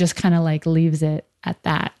so it just kind of like leaves it at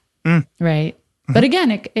that. Right. But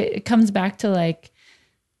again, it comes back to like,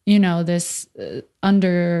 this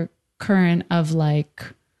undercurrent of like,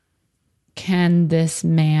 can this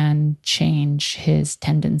man change his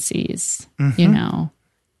tendencies? Can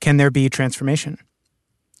there be transformation?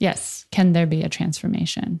 Yes. Can there be a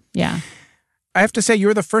transformation? Yeah. I have to say,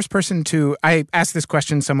 you're the first person I ask this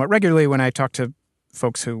question somewhat regularly when I talk to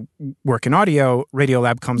folks who work in audio.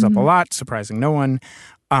 Radiolab comes up a lot, surprising no one.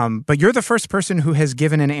 But you're the first person who has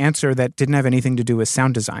given an answer that didn't have anything to do with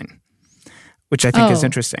sound design, which I think is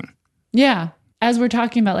interesting. Yeah. As we're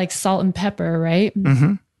talking about like salt and pepper, right?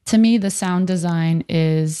 To me, the sound design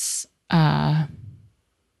is, I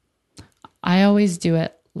always do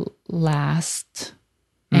it last.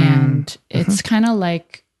 And it's kind of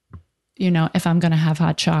like, if I'm going to have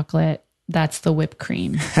hot chocolate, that's the whipped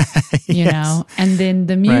cream, you know? And then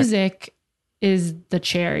the music is the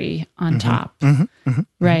cherry on top,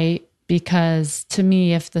 right? Because to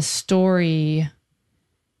me, if the story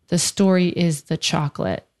is the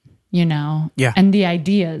chocolate, and the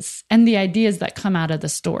ideas that come out of the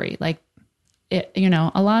story, like,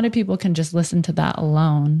 a lot of people can just listen to that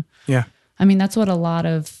alone. Yeah. I mean, that's what a lot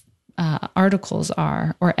of articles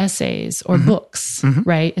are, or essays, or books,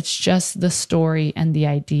 right? It's just the story and the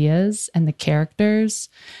ideas and the characters.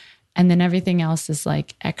 And then everything else is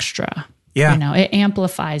like extra. Yeah. It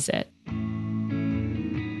amplifies it.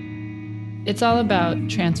 It's all about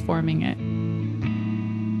transforming it.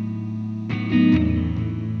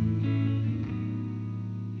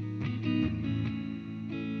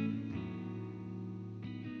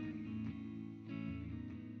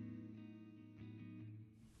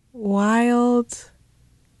 Wild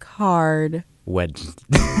card Wild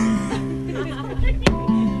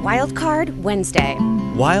Card Wednesday.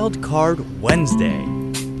 Wild Card Wednesday.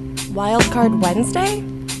 Wild Card Wednesday?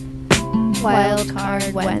 Wild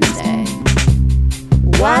Card Wednesday.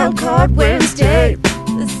 Wild Card Wednesday.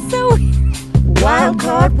 So Wild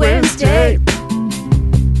Card Wednesday.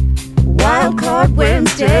 Wild Card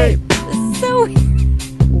Wednesday. So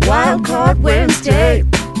Wild Card Wednesday.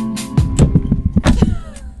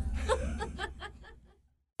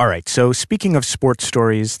 All right, so speaking of sports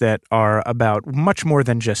stories that are about much more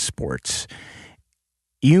than just sports,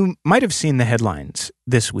 you might have seen the headlines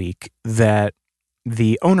this week that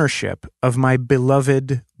the ownership of my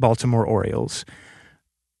beloved Baltimore Orioles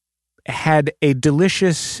had a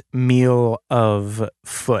delicious meal of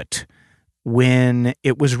foot when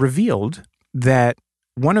it was revealed that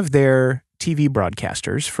one of their TV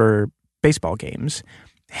broadcasters for baseball games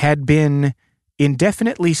had been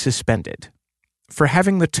indefinitely suspended for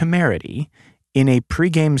having the temerity in a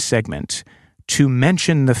pregame segment to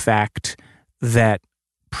mention the fact that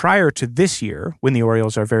prior to this year, when the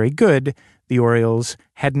Orioles are very good, the Orioles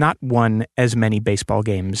had not won as many baseball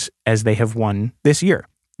games as they have won this year.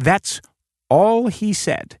 That's all he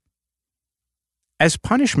said. As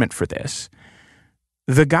punishment for this,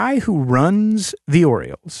 the guy who runs the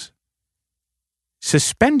Orioles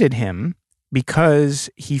suspended him because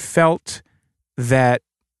he felt that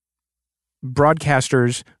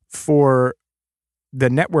broadcasters for the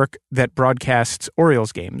network that broadcasts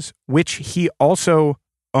Orioles games, which he also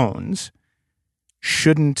owns,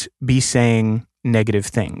 shouldn't be saying negative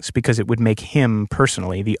things because it would make him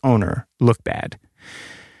personally, the owner, look bad.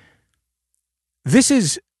 This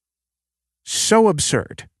is so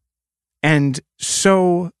absurd and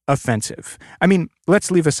so offensive. I mean, let's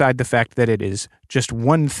leave aside the fact that it is just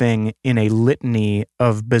one thing in a litany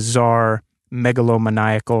of bizarre,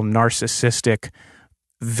 megalomaniacal, narcissistic,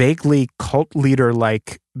 vaguely cult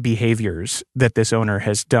leader-like behaviors that this owner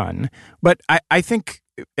has done. But I think,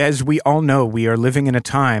 as we all know, we are living in a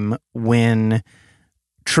time when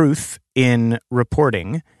truth in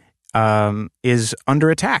reporting is under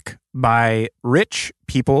attack by rich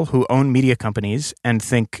people who own media companies and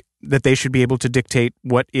think that they should be able to dictate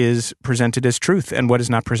what is presented as truth and what is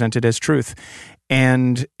not presented as truth.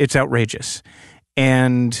 And it's outrageous.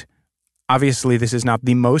 And obviously, this is not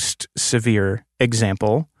the most severe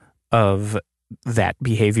example of that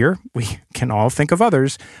behavior. We can all think of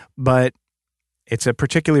others, but it's a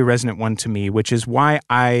particularly resonant one to me, which is why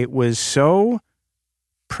I was so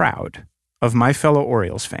proud of my fellow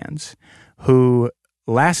Orioles fans who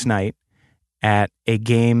last night at a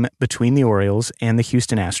game between the Orioles and the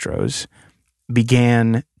Houston Astros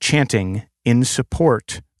began chanting in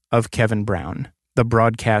support of Kevin Brown, the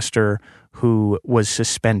broadcaster who was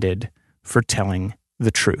suspended for telling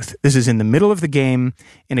the truth. This is in the middle of the game,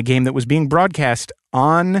 in a game that was being broadcast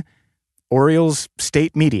on Orioles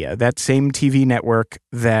state media, that same TV network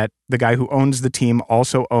that the guy who owns the team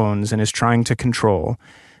also owns and is trying to control.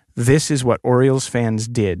 This is what Orioles fans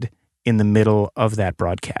did in the middle of that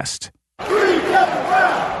broadcast.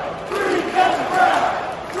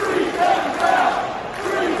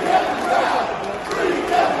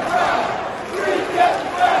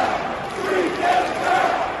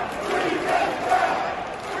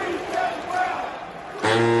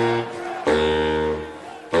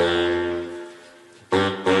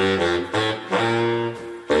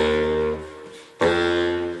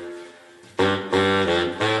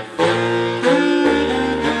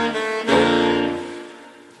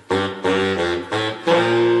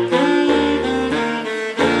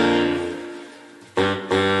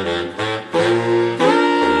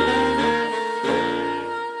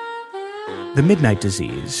 The Midnight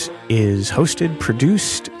Disease is hosted,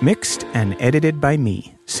 produced, mixed, and edited by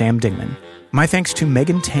me, Sam Dingman. My thanks to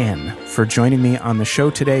Megan Tan for joining me on the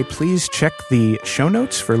show today. Please check the show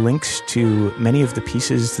notes for links to many of the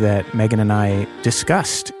pieces that Megan and I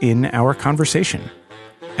discussed in our conversation.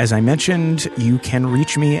 As I mentioned, you can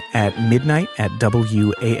reach me at midnight at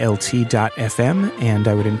WALT.fm, and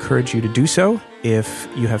I would encourage you to do so if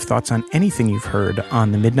you have thoughts on anything you've heard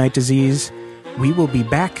on The Midnight Disease. We will be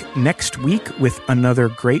back next week with another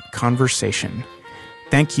great conversation.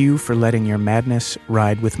 Thank you for letting your madness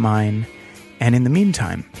ride with mine. And in the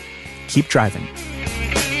meantime, keep driving.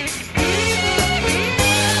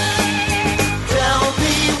 Tell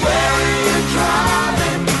me where you're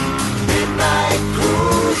driving, midnight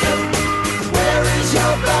cruiser. Where is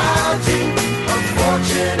your bounty of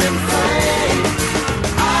fortune and fame?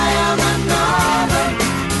 I am another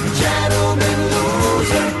gentleman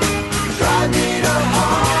loser. Drive me to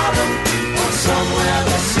Harlem or somewhere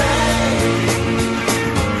the same.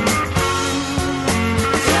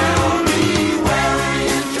 Tell me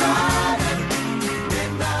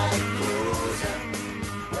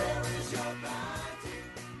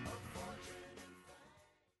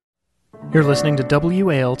You're listening to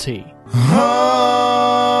WALT,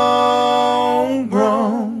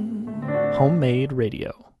 Homegrown. Homemade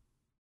Radio.